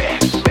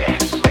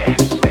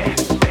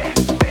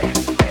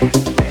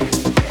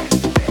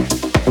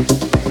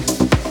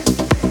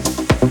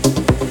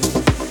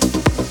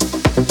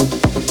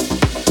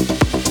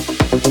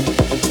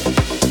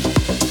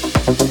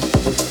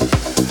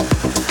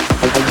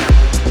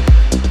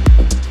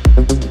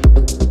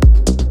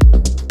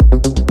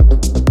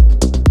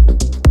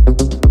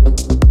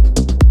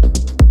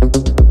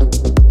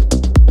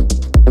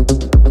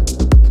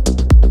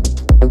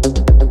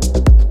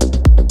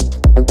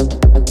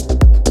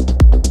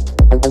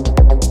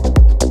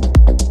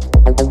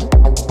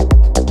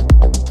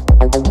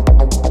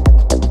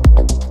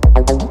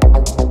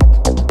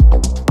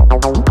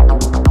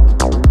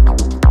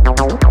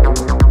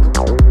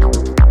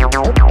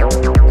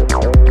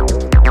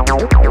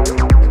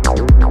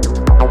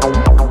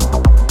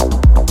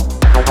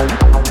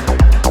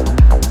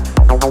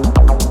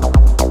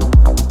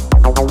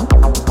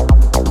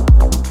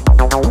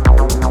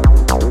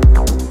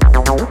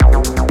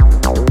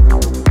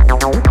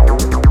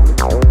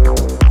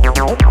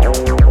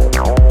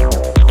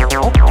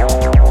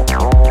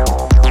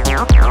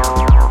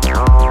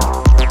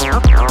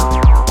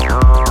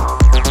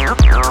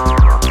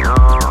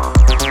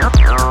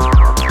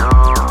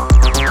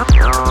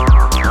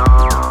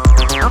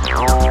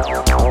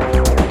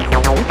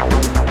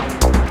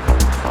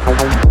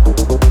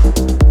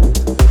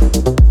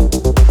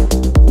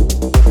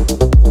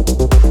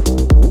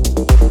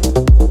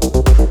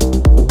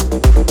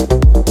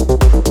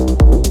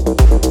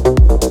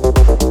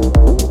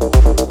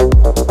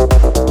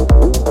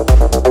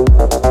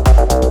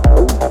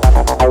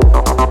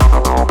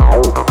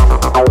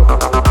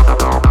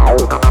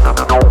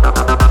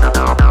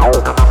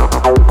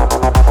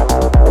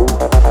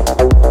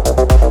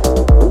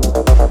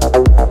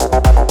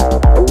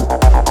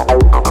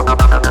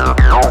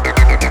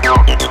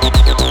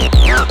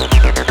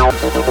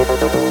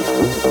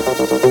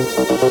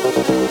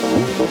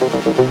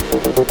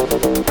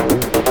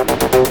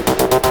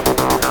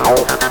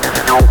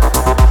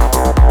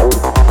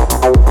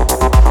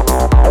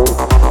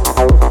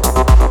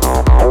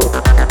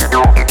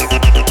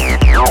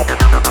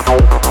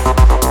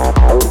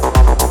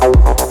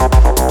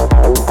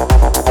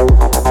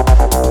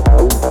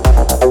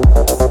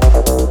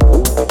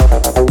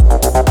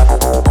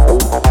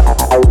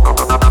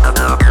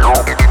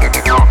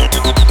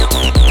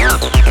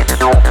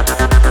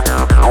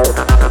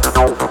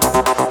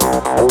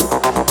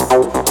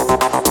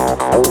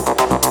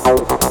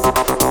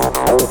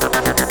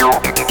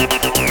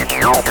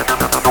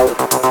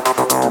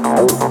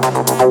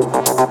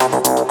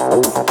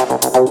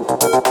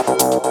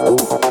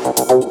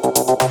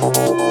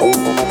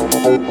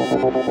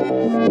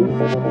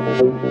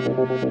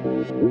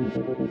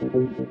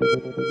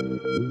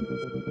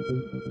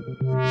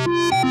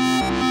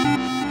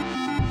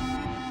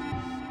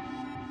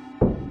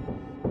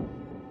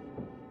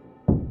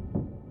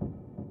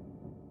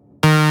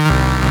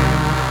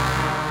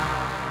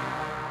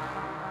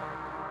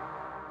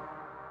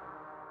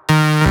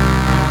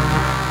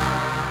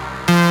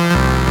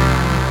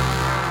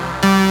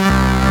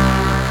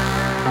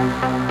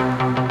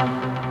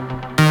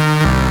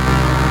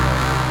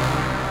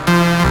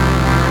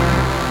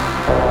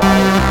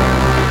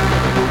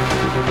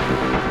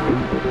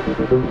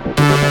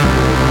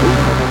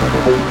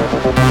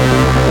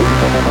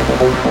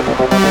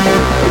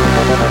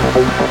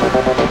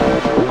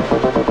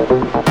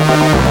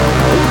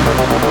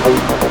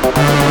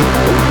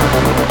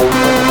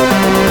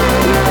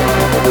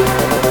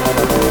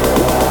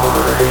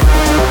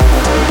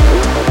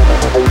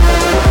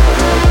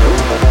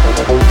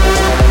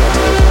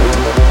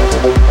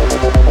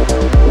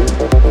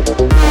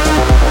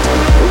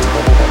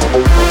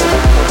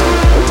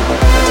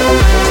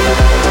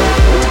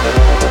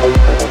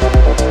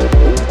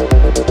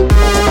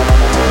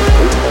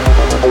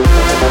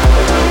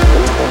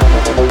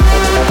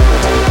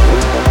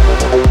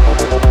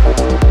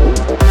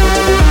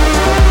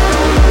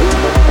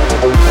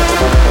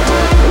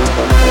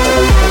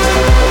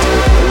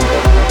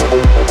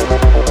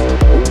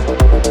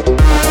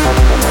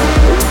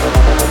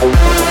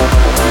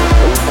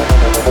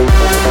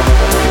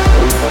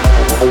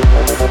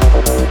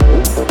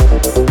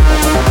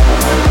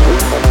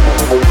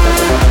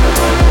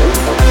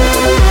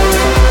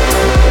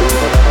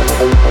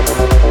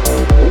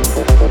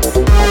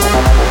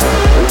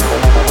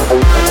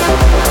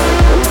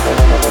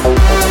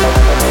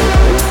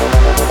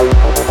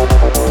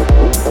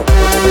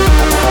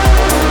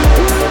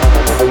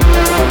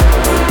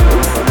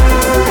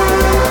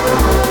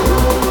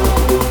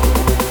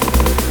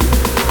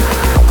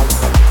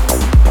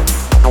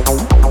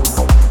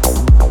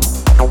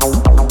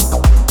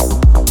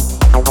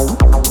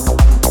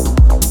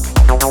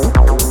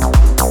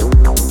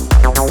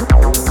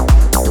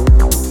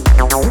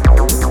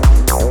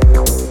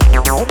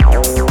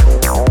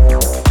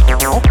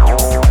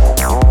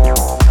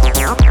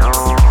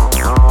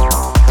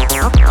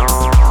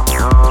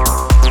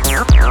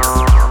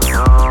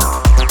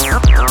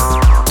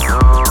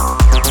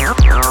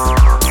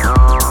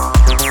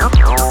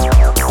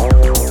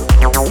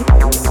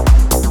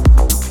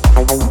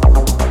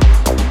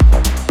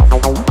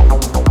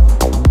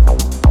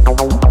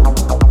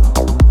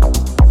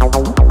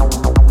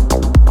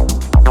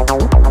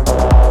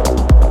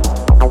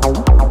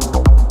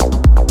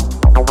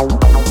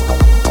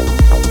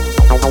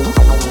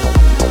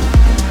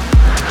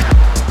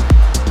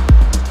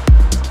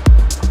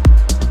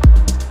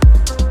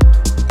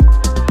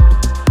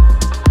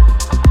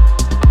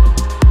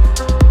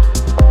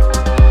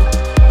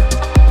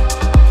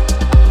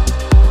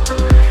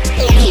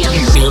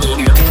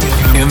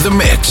 the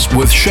mix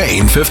with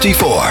Shane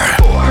 54.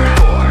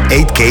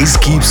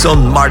 8Ks keeps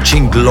on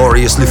marching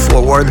gloriously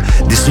forward.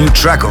 This new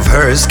track of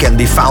hers can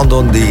be found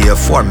on the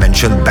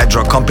aforementioned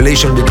Bedrock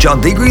compilation with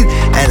John Digweed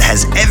and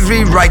has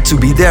every right to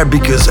be there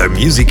because her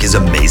music is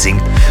amazing.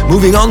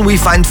 Moving on, we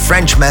find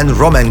Frenchman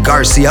Romain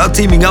Garcia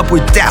teaming up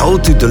with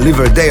Teho to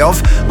deliver Day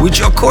Off,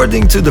 which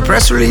according to the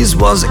press release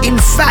was in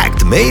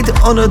fact made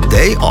on a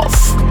day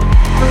off.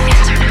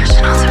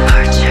 International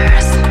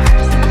departures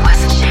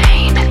with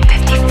Shane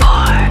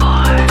 54.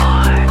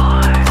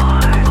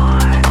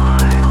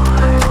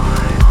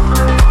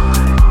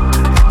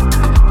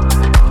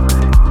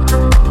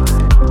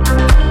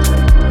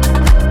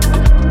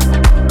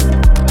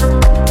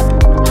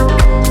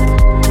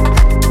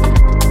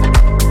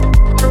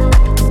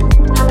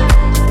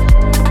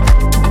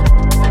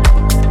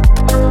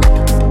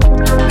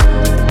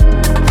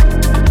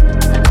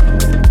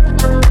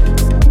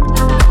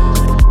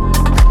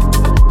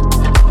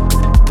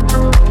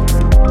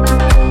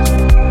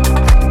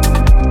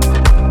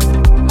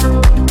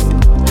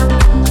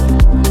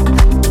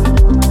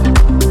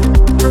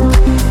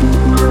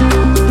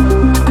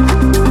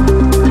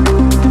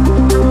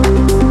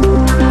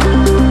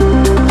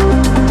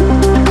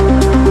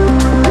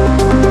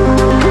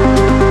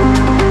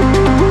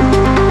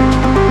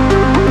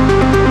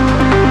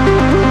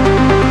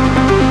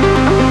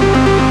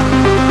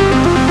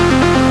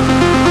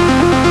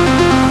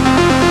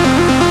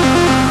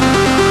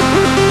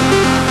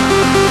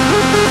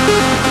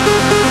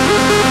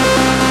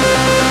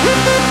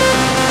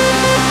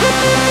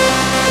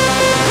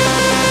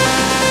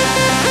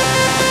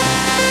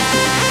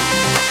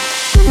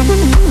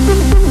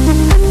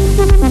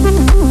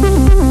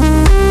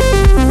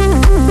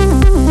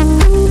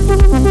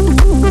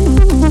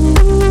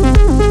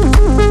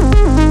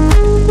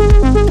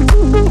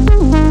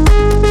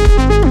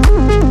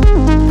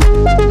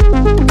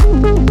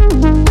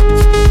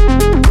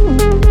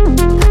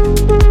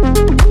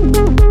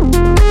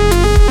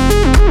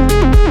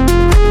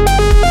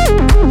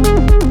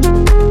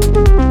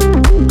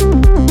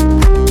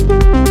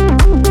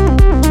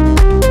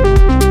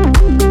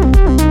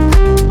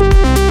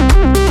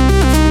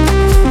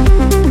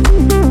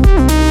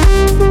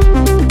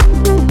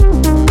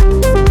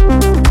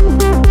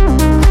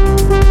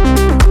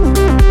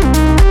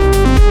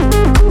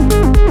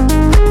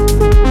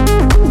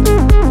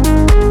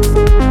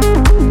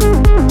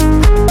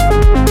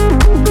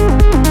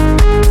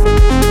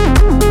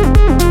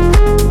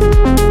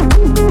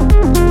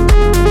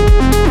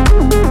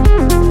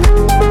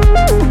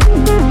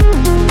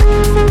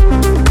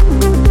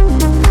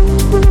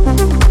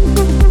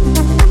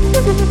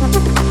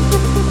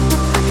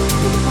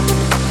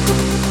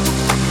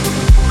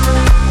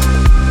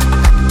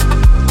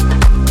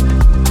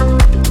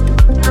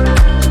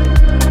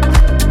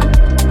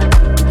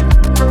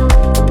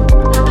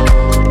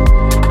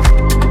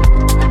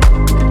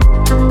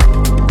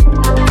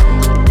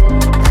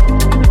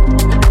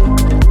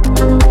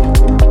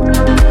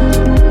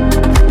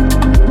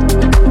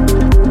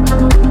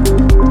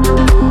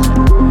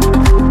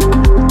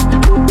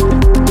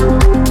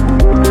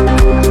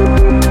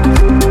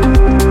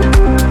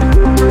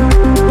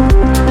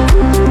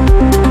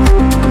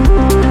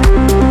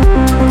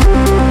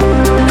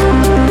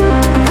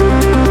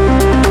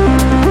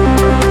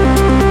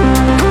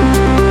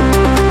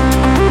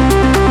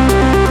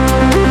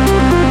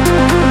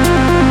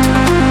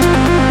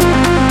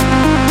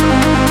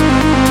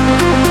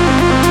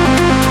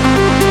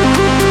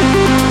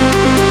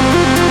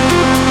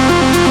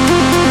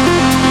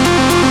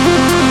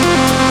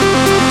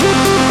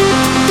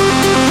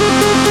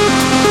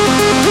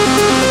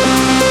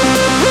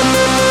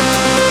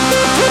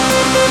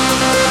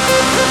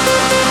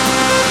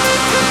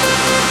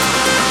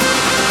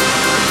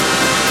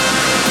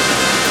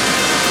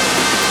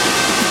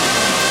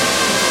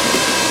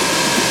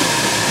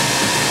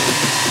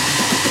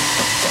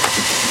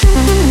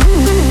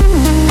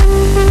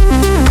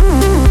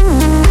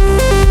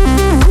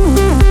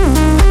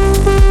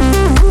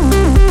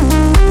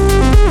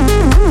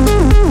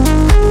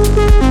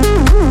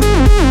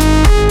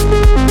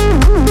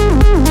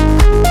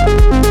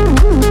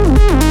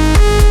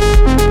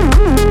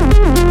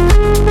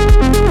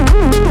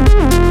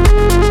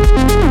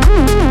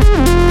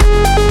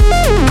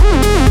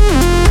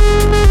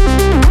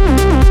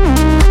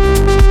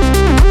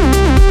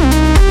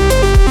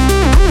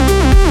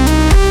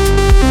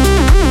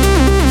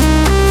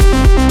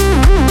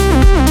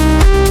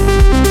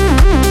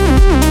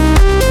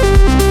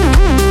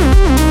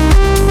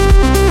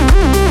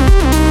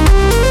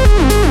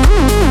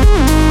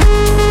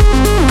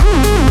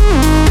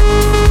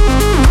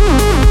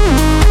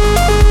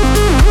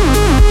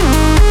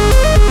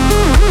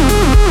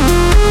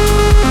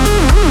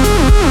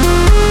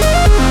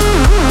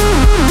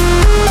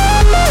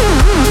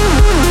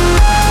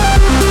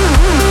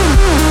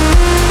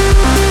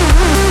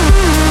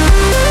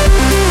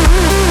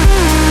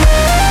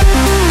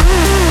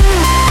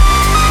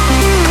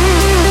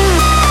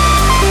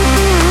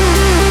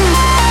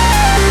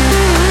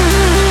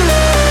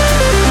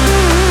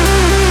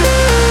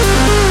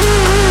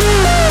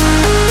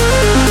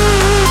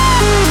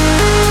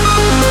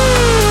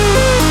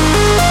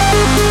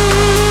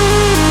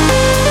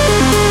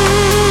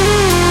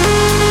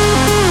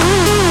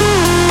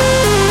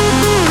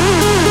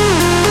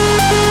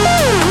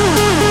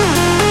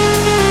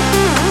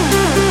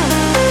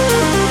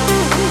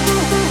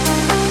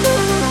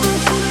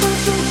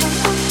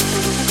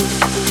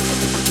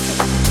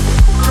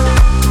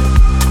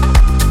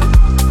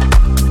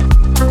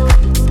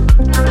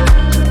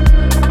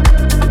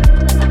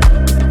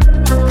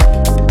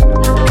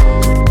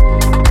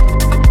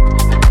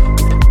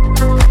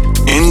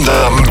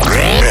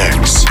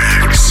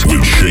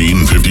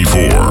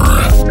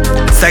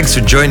 Thanks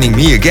for joining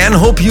me again.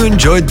 Hope you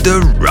enjoyed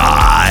the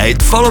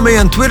ride. Follow me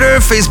on Twitter,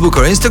 Facebook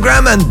or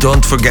Instagram, and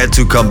don't forget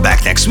to come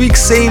back next week,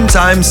 same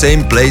time,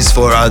 same place,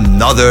 for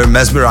another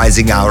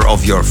mesmerizing hour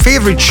of your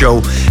favorite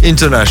show,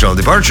 International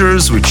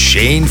Departures with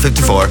Shane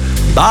 54.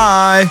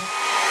 Bye!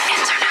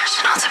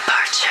 International